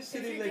 replacing Why did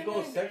City let go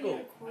of Seco?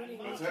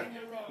 What's that?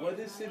 Why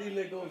did City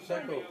let go of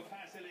Seco? Mario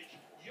Pasalic,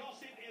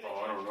 Josip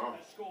Oh, I don't know.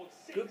 has scored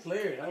 6 Good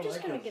player. I I'm just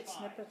like gonna him. get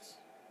snippets.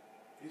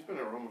 He's been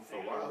at Roma for a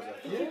while, Zach.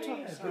 Yeah,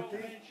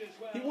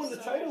 but he won the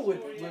title with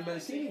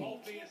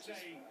Mancini.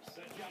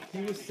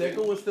 He was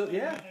Seco was still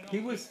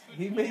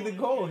he made the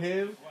goal.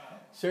 Him,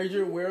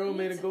 Sergio Aguero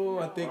made a goal.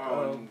 I think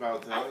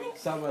Balotelli.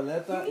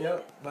 Sabaleta.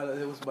 Yep,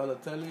 it was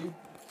Balotelli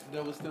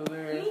that was still You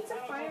there. need to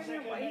fire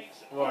your wife.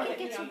 Why? You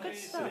get some good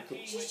stuff.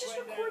 She's just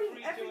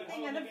recording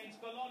everything out of.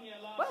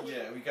 What?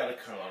 Yeah, we gotta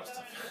cut all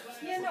stuff.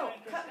 Yeah, no,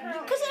 cut her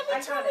out. Because every I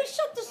time got we it.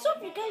 shut this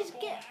up, you guys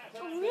get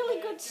really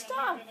good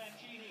stuff.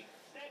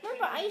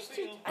 Remember, I used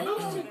to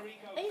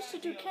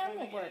do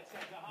camera work.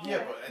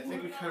 Yeah, but I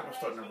think we kind of were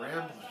starting to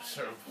ramble at a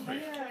certain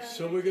point. Yeah.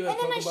 So we're gonna And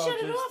then talk I about shut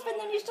it just. off, and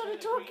then you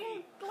started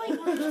talking, like,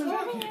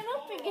 starting it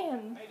up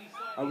again.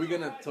 Are we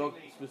gonna talk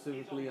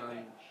specifically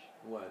on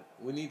what?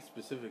 We need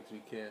specifics. We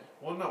can't.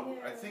 Well, no,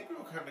 Yeah. I think we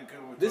were kind of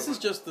good with. This is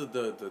just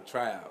the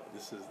tryout.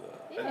 This is the.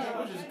 I think it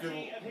was just good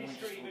when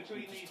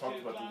we just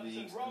talked about the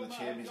leagues and the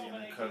champions and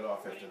then cut it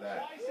off after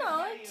that.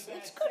 No, it's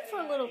good for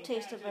a little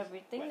taste of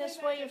everything. This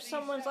way, if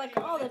someone's like,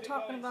 oh, they're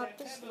talking about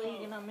this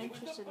league, and I'm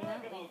interested in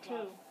that league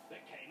too,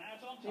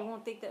 they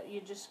won't think that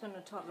you're just going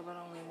to talk about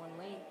only one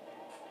league.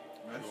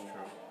 That's true.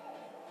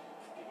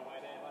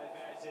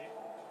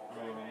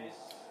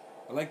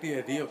 I like the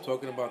idea of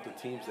talking about the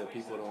teams that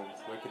people don't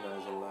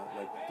recognize a lot.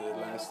 Like the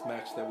last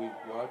match that we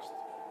watched,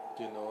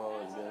 Genoa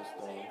against.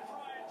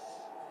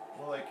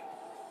 Well, like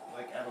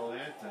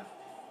Atalanta,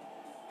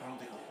 I don't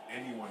think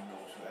anyone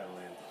knows who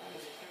Atalanta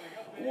is.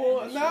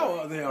 Well,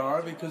 now they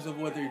are because of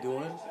what they're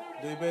doing.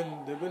 They've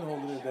been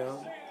holding it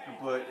down.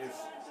 But if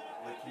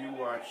like you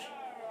watch, it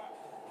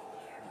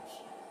hurts.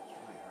 It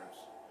really hurts.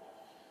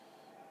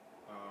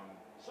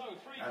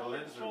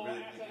 Atalanta's a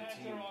really big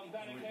team.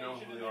 You would know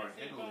who they are in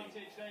Italy,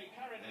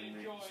 and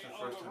it's the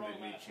first time they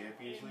made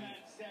Champions League.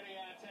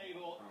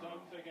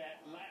 Don't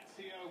forget,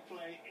 Lazio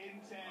play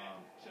Inter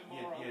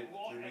tomorrow.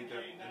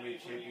 They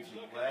made Champions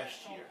League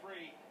last year.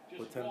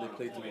 What time they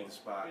played to make the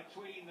spot,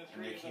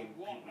 and they came.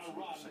 People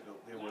were just like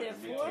they were a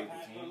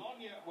mid-table team,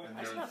 and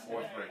they're in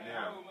fourth right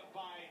now.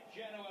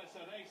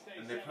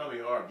 And they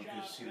probably are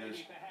because see,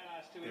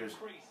 there's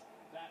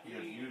you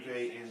have Juve,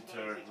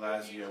 Inter,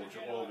 Lazio, which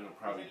are all going to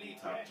probably be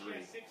top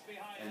three,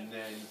 and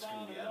then it's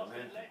going to be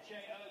Atalanta.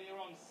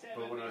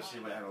 But when I was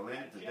saying about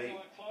Atalanta,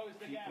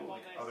 people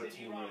like other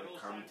teams like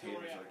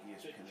commentators like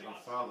ESPN, they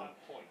don't follow.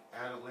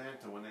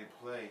 Atalanta, when they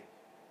play,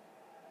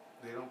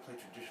 they don't play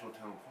traditional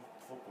town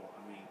football.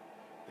 I mean,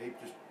 they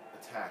just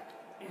attack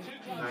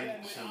 90%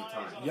 of the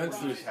time.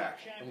 Youngsters. Attack.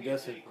 I'm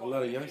guessing a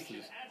lot of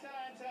youngsters.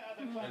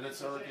 And that's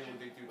the other thing what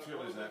they do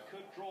too is that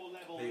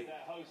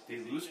they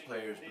lose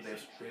players, but they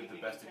have the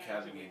best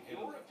academy in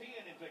Italy.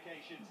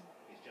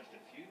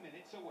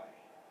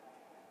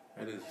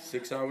 And it's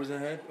 6 hours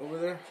ahead over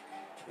there.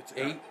 It's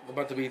 8,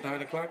 about to be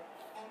 9 o'clock.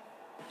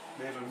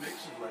 They have a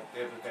mix of like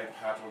they have the guy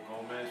Pablo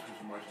Gomez who's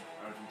from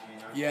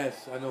Argentina.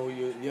 Yes, I know who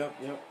you. Yep.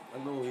 I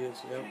know who he is.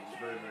 Yep. He's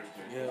very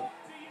good.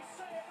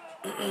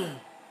 Yeah.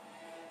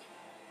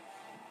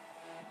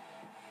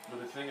 But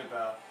the thing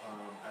about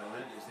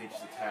Atalanta is they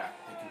just attack.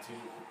 They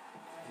continue.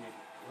 I mean,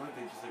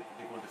 they just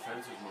they go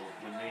defensive mode.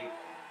 When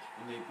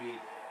they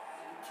beat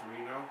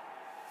Torino,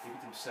 they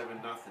beat them 7-0, and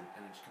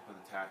they just kept on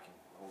attacking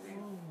the whole game.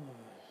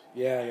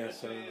 Yeah.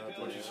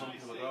 Which is some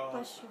people go,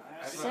 Bless you.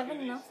 I-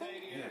 7-0?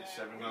 yeah,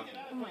 7-0.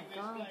 Oh my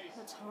God,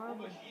 that's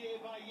horrible. I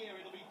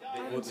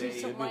Well, haven't seen they've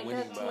something been like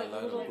winning that to by a like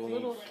lot of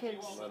little goals.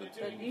 kids A lot of that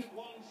goals. you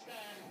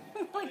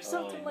like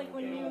something like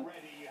when you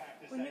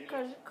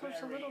coach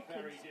the little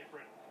kids.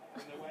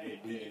 They're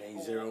beating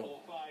 8-0,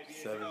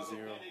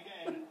 7-0.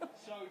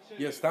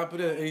 Yeah, stop it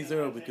at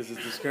 8-0 because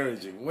it's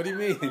discouraging. What do you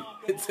mean?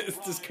 It's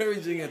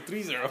discouraging at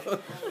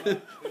 3-0.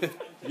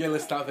 Yeah,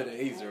 let's stop it at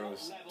 8-0.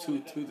 It's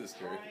too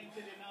discouraging.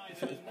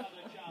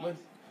 My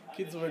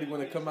kids already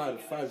want to come out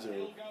at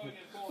 5-0.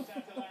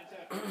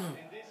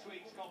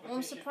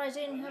 I'm surprised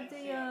they didn't have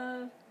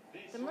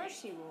the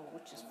mercy rule,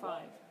 which is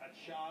 5.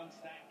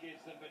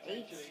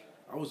 8.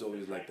 I was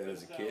always like that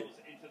as a kid.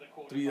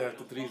 3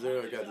 after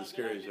 3-0, I got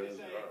discouraged. I was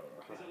like,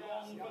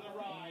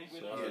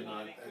 Yeah,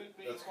 no,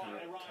 that's kind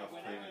of tough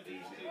playing at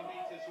these.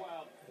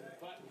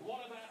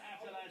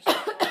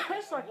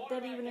 It's like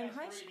that even in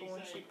high school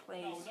when she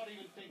plays.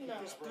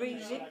 There's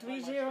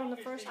 3-0 in the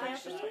first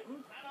half or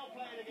something.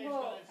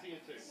 Well,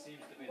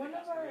 one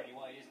of our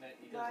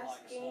last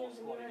games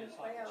we were in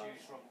playoffs,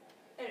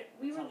 and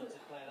we were,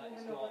 I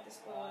don't know what the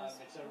score was,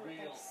 like 6-0.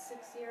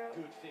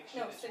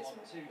 No,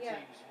 6-1. Yeah,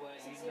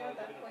 6-0 at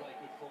that point.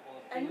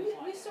 And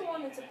we still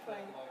wanted to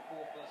play.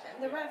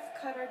 And the ref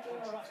cut our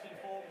game off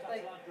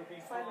like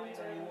 5 minutes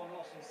early.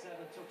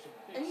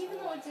 And even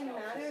though it didn't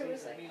matter, it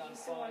was like we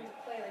still wanted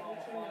to play. Like we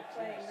came to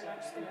play, and we're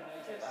not just gonna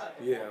give up.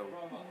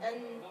 yeah. And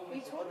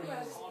we told the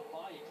refs,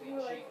 we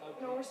were like,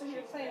 no, we're still here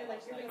to play. And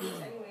like, you're gonna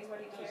lose anyways. Why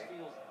do you care?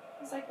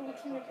 It's like, but we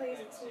came to play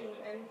as a team,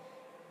 and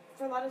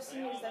for a lot of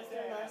seniors, that's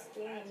their last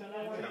game. You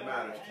don't want to It go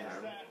matters like to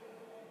that. them.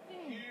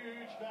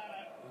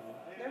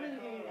 They're really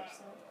really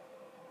upset.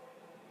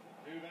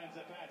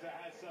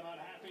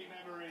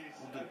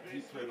 Well, he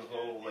played the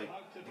whole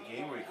the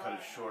game where he cut it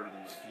shorter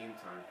than the game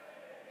time.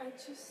 I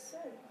just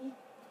said.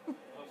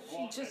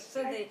 She just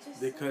said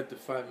They cut the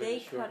 5 they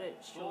minutes short. cut it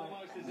short.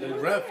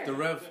 The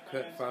ref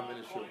cut 5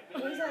 minutes short.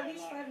 It was at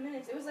least 5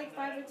 minutes. It was like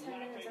 5 or 10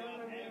 minutes. I don't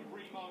remember.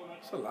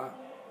 That's a lot.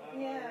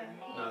 Yeah.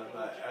 No,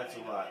 that's a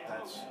lot.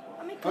 That's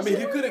I mean,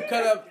 he could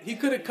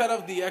have cut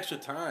off the extra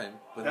time,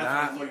 but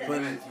that's not. what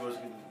But he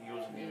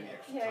wasn't giving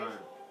extra Yeah. time.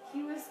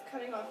 He was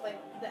cutting off like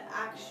the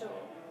actual.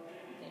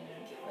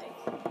 Like.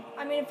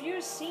 I mean, if you're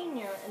a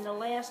senior in the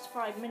last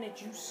 5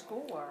 minutes you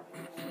score,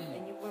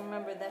 and you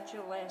remember that's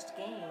your last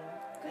game.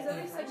 Because at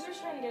least like you're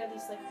trying to get at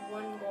least like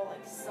one goal,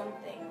 like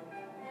something.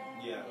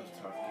 Yeah, it was a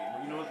tough game. But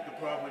you know what the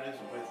problem is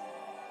with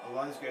a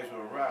lot of these guys who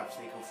are refs,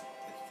 they go, it's a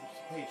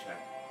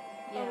paycheck.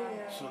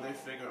 Yeah. So they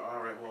figure,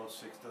 all right, well,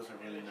 6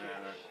 doesn't really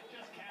matter.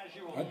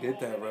 I did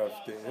that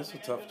ref thing. It's a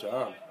tough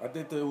job. I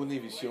did the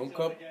Univision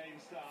Cup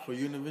for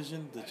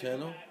Univision, the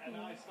channel.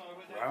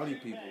 Rowdy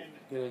people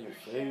get in your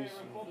face.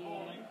 And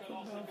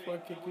before I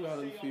kick you out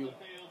of the field.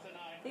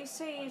 They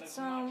say it's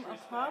a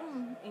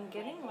problem in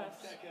getting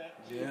refs.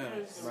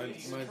 Yeah,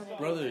 my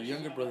brother,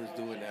 younger brother's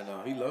doing that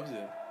now. He loves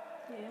it.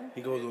 Yeah.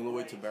 He goes all the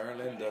way to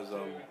Maryland, does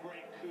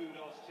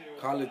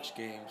college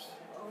games.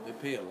 They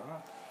pay a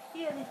lot.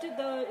 Yeah, they do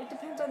it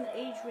depends on the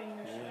age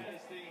range. Yeah.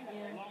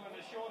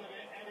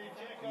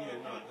 Yeah,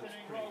 no, that's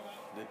pretty.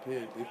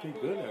 They pay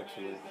good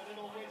actually.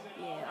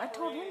 Yeah, I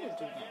told him to do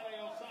that.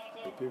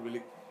 They pay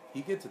really.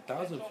 He gets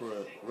 1,000 for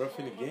a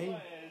roughing a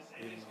game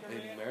in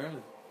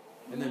Maryland,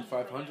 and then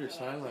 500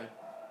 sideline.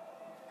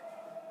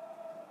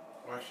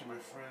 Well, actually, my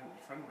friend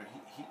of mine,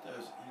 he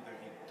does either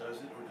he does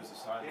it or does the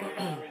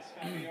sideline.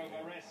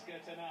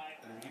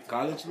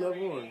 College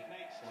level or? Well,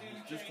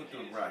 he's just with the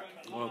rec.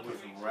 Okay.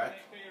 With rec.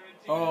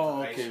 Oh,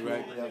 high okay, school,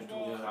 right. And he's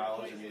doing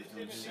college, and he's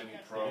doing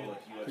semi-pro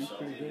like He's USL.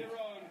 pretty good.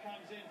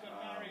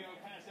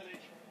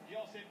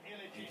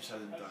 He just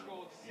hasn't done,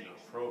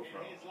 pro.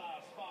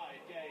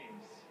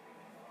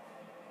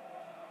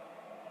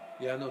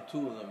 Yeah, I know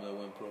 2 of them that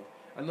went pro.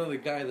 I know the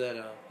guy that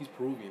he's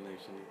Peruvian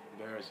actually.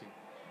 Embarrassing.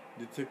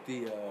 They took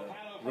the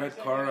red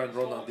card on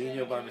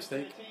Ronaldinho by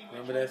mistake.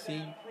 Remember that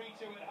scene?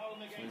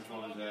 Which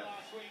one was that?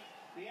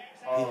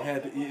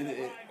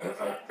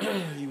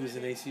 He was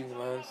in AC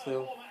Milan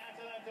still.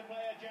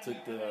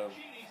 Took the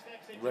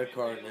red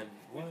card and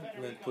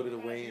then put it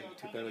away and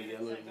took out a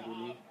yellow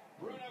immediately.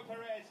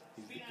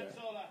 He's the guy.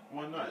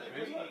 Well, no,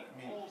 there's a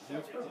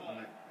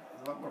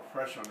lot more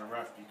pressure on the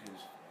ref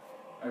because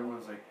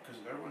everyone's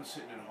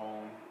sitting at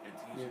home.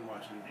 It's easy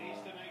watching at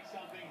home,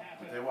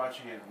 but they're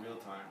watching it in real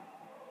time.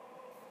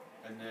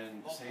 And then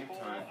at the same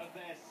time,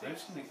 I've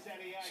seen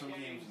some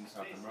games in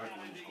South America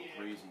where they just go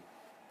crazy.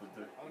 But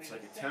it's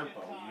like a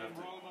tempo.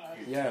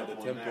 You have to create the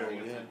tempo. now.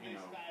 Yeah.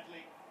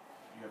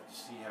 You have to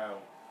see how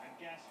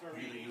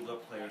you let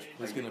players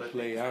play. It's gonna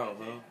play out,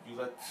 huh? You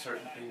let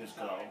certain things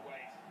go.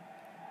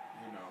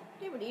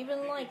 Yeah, but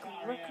even like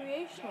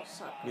recreational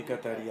soccer.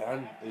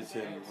 Mkhitaryan is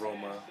in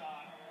Roma.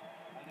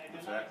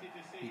 What's that?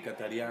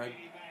 Mkhitaryan.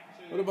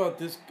 What about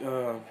this?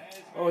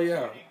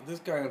 This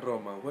guy in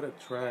Roma. What a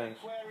trash.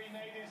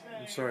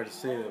 I'm sorry to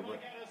say that, but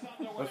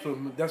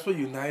that's what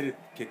United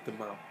kicked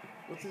him out.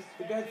 What's this?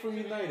 The guy from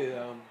United?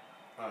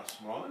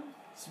 Smalling?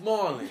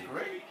 Smalling. He's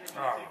great.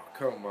 Oh,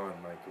 come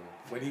on, Michael.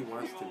 When he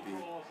wants to be.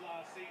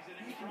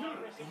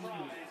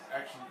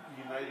 Actually,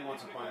 United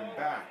wants to buy him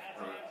back.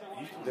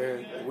 They're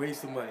a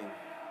waste of money.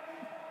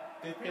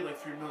 They paid like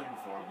 $3 million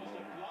for him.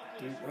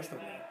 Dude, that's not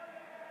bad.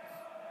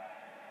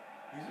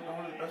 He's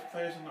one of the best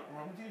players in the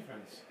Roma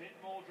defense. Bit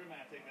more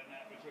dramatic than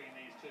that between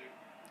these two.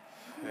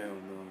 Hell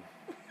no.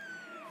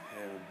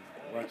 Hell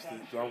no.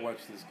 I'll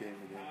watch this game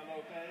again.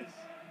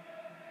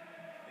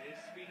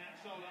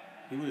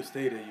 He would have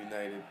stayed at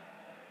United.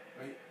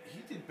 Right?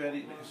 He did better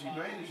because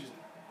United is just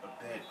a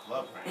bad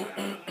club right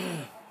now.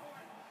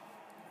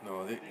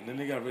 No, and then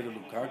they got rid of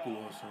Lukaku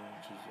also,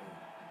 which is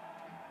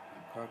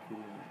Lukaku.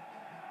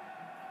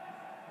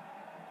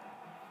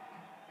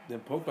 Then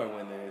Popa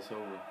went there, it's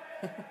over.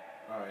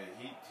 Alright,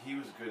 he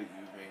was good at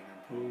Juve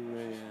and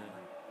then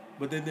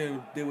But then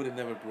they would have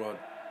never brought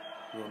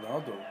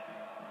Ronaldo.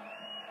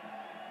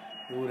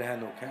 They would have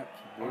had no cap.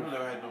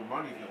 Ronaldo had no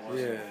money.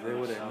 They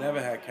would have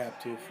never had cap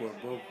to afford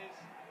both.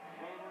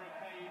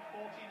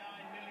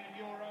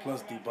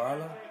 Plus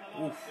Dybala,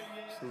 oof,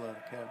 it's a lot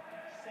of cap.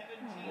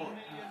 Well,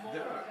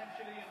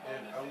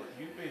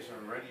 Juve's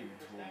already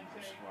retooling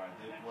the squad.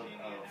 They bought a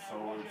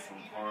forward from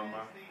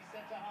Parma.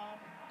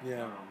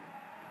 Yeah.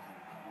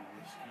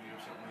 Whiskey or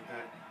something like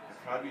that.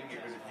 They're probably going to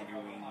get rid of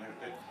Higuain.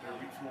 They're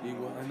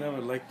retooling. I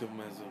never liked him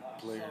as a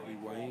player,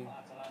 Higuain.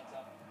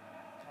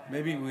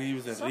 Maybe when he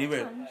was in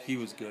River, he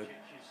was good.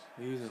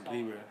 He was in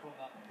River.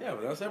 Yeah,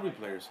 but that's every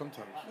player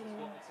sometimes.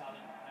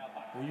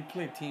 When you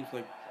play teams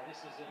like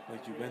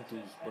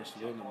Juventus,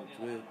 Barcelona,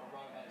 Madrid,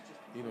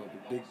 the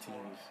big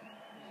teams,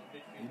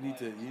 you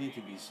need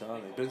to be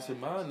solid.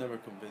 Benzema never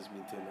convinced me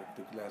until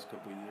the last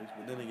couple of years.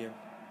 But then again,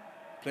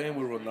 playing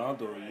with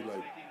Ronaldo,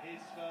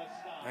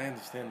 I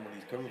understand where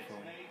he's coming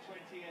from.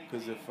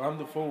 Because if I'm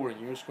the forward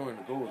and you're scoring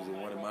the goals, then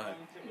what am I?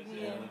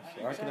 Yeah.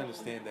 So I can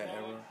understand that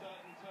era.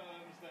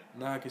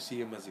 Now I can see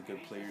him as a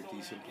good player,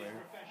 decent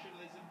player.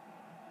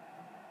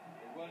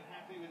 They weren't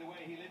happy with the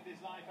way he lived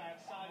his life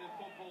outside of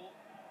football.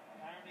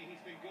 Apparently he's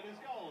been good as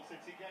gold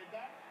since he came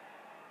back.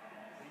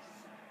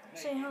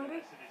 Say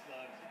hungry?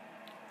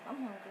 I'm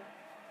hungry.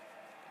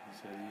 He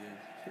said he is.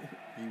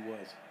 He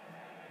was.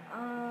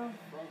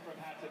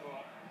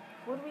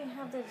 What do we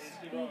have that's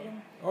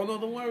vegan? Oh no,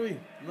 don't worry.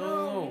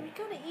 No. We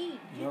gotta eat.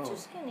 You're too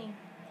skinny.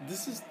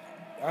 This is.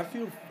 I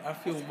feel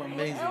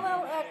amazing.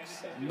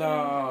 LLX.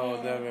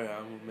 No, never.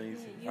 I'm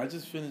amazing. I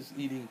just finished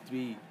eating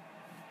three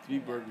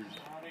burgers.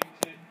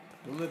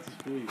 Don't let this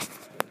fool you.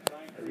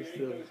 create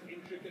those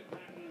intricate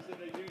patterns that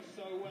they do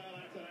so well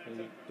at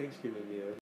Atlanta. Thanksgiving meal.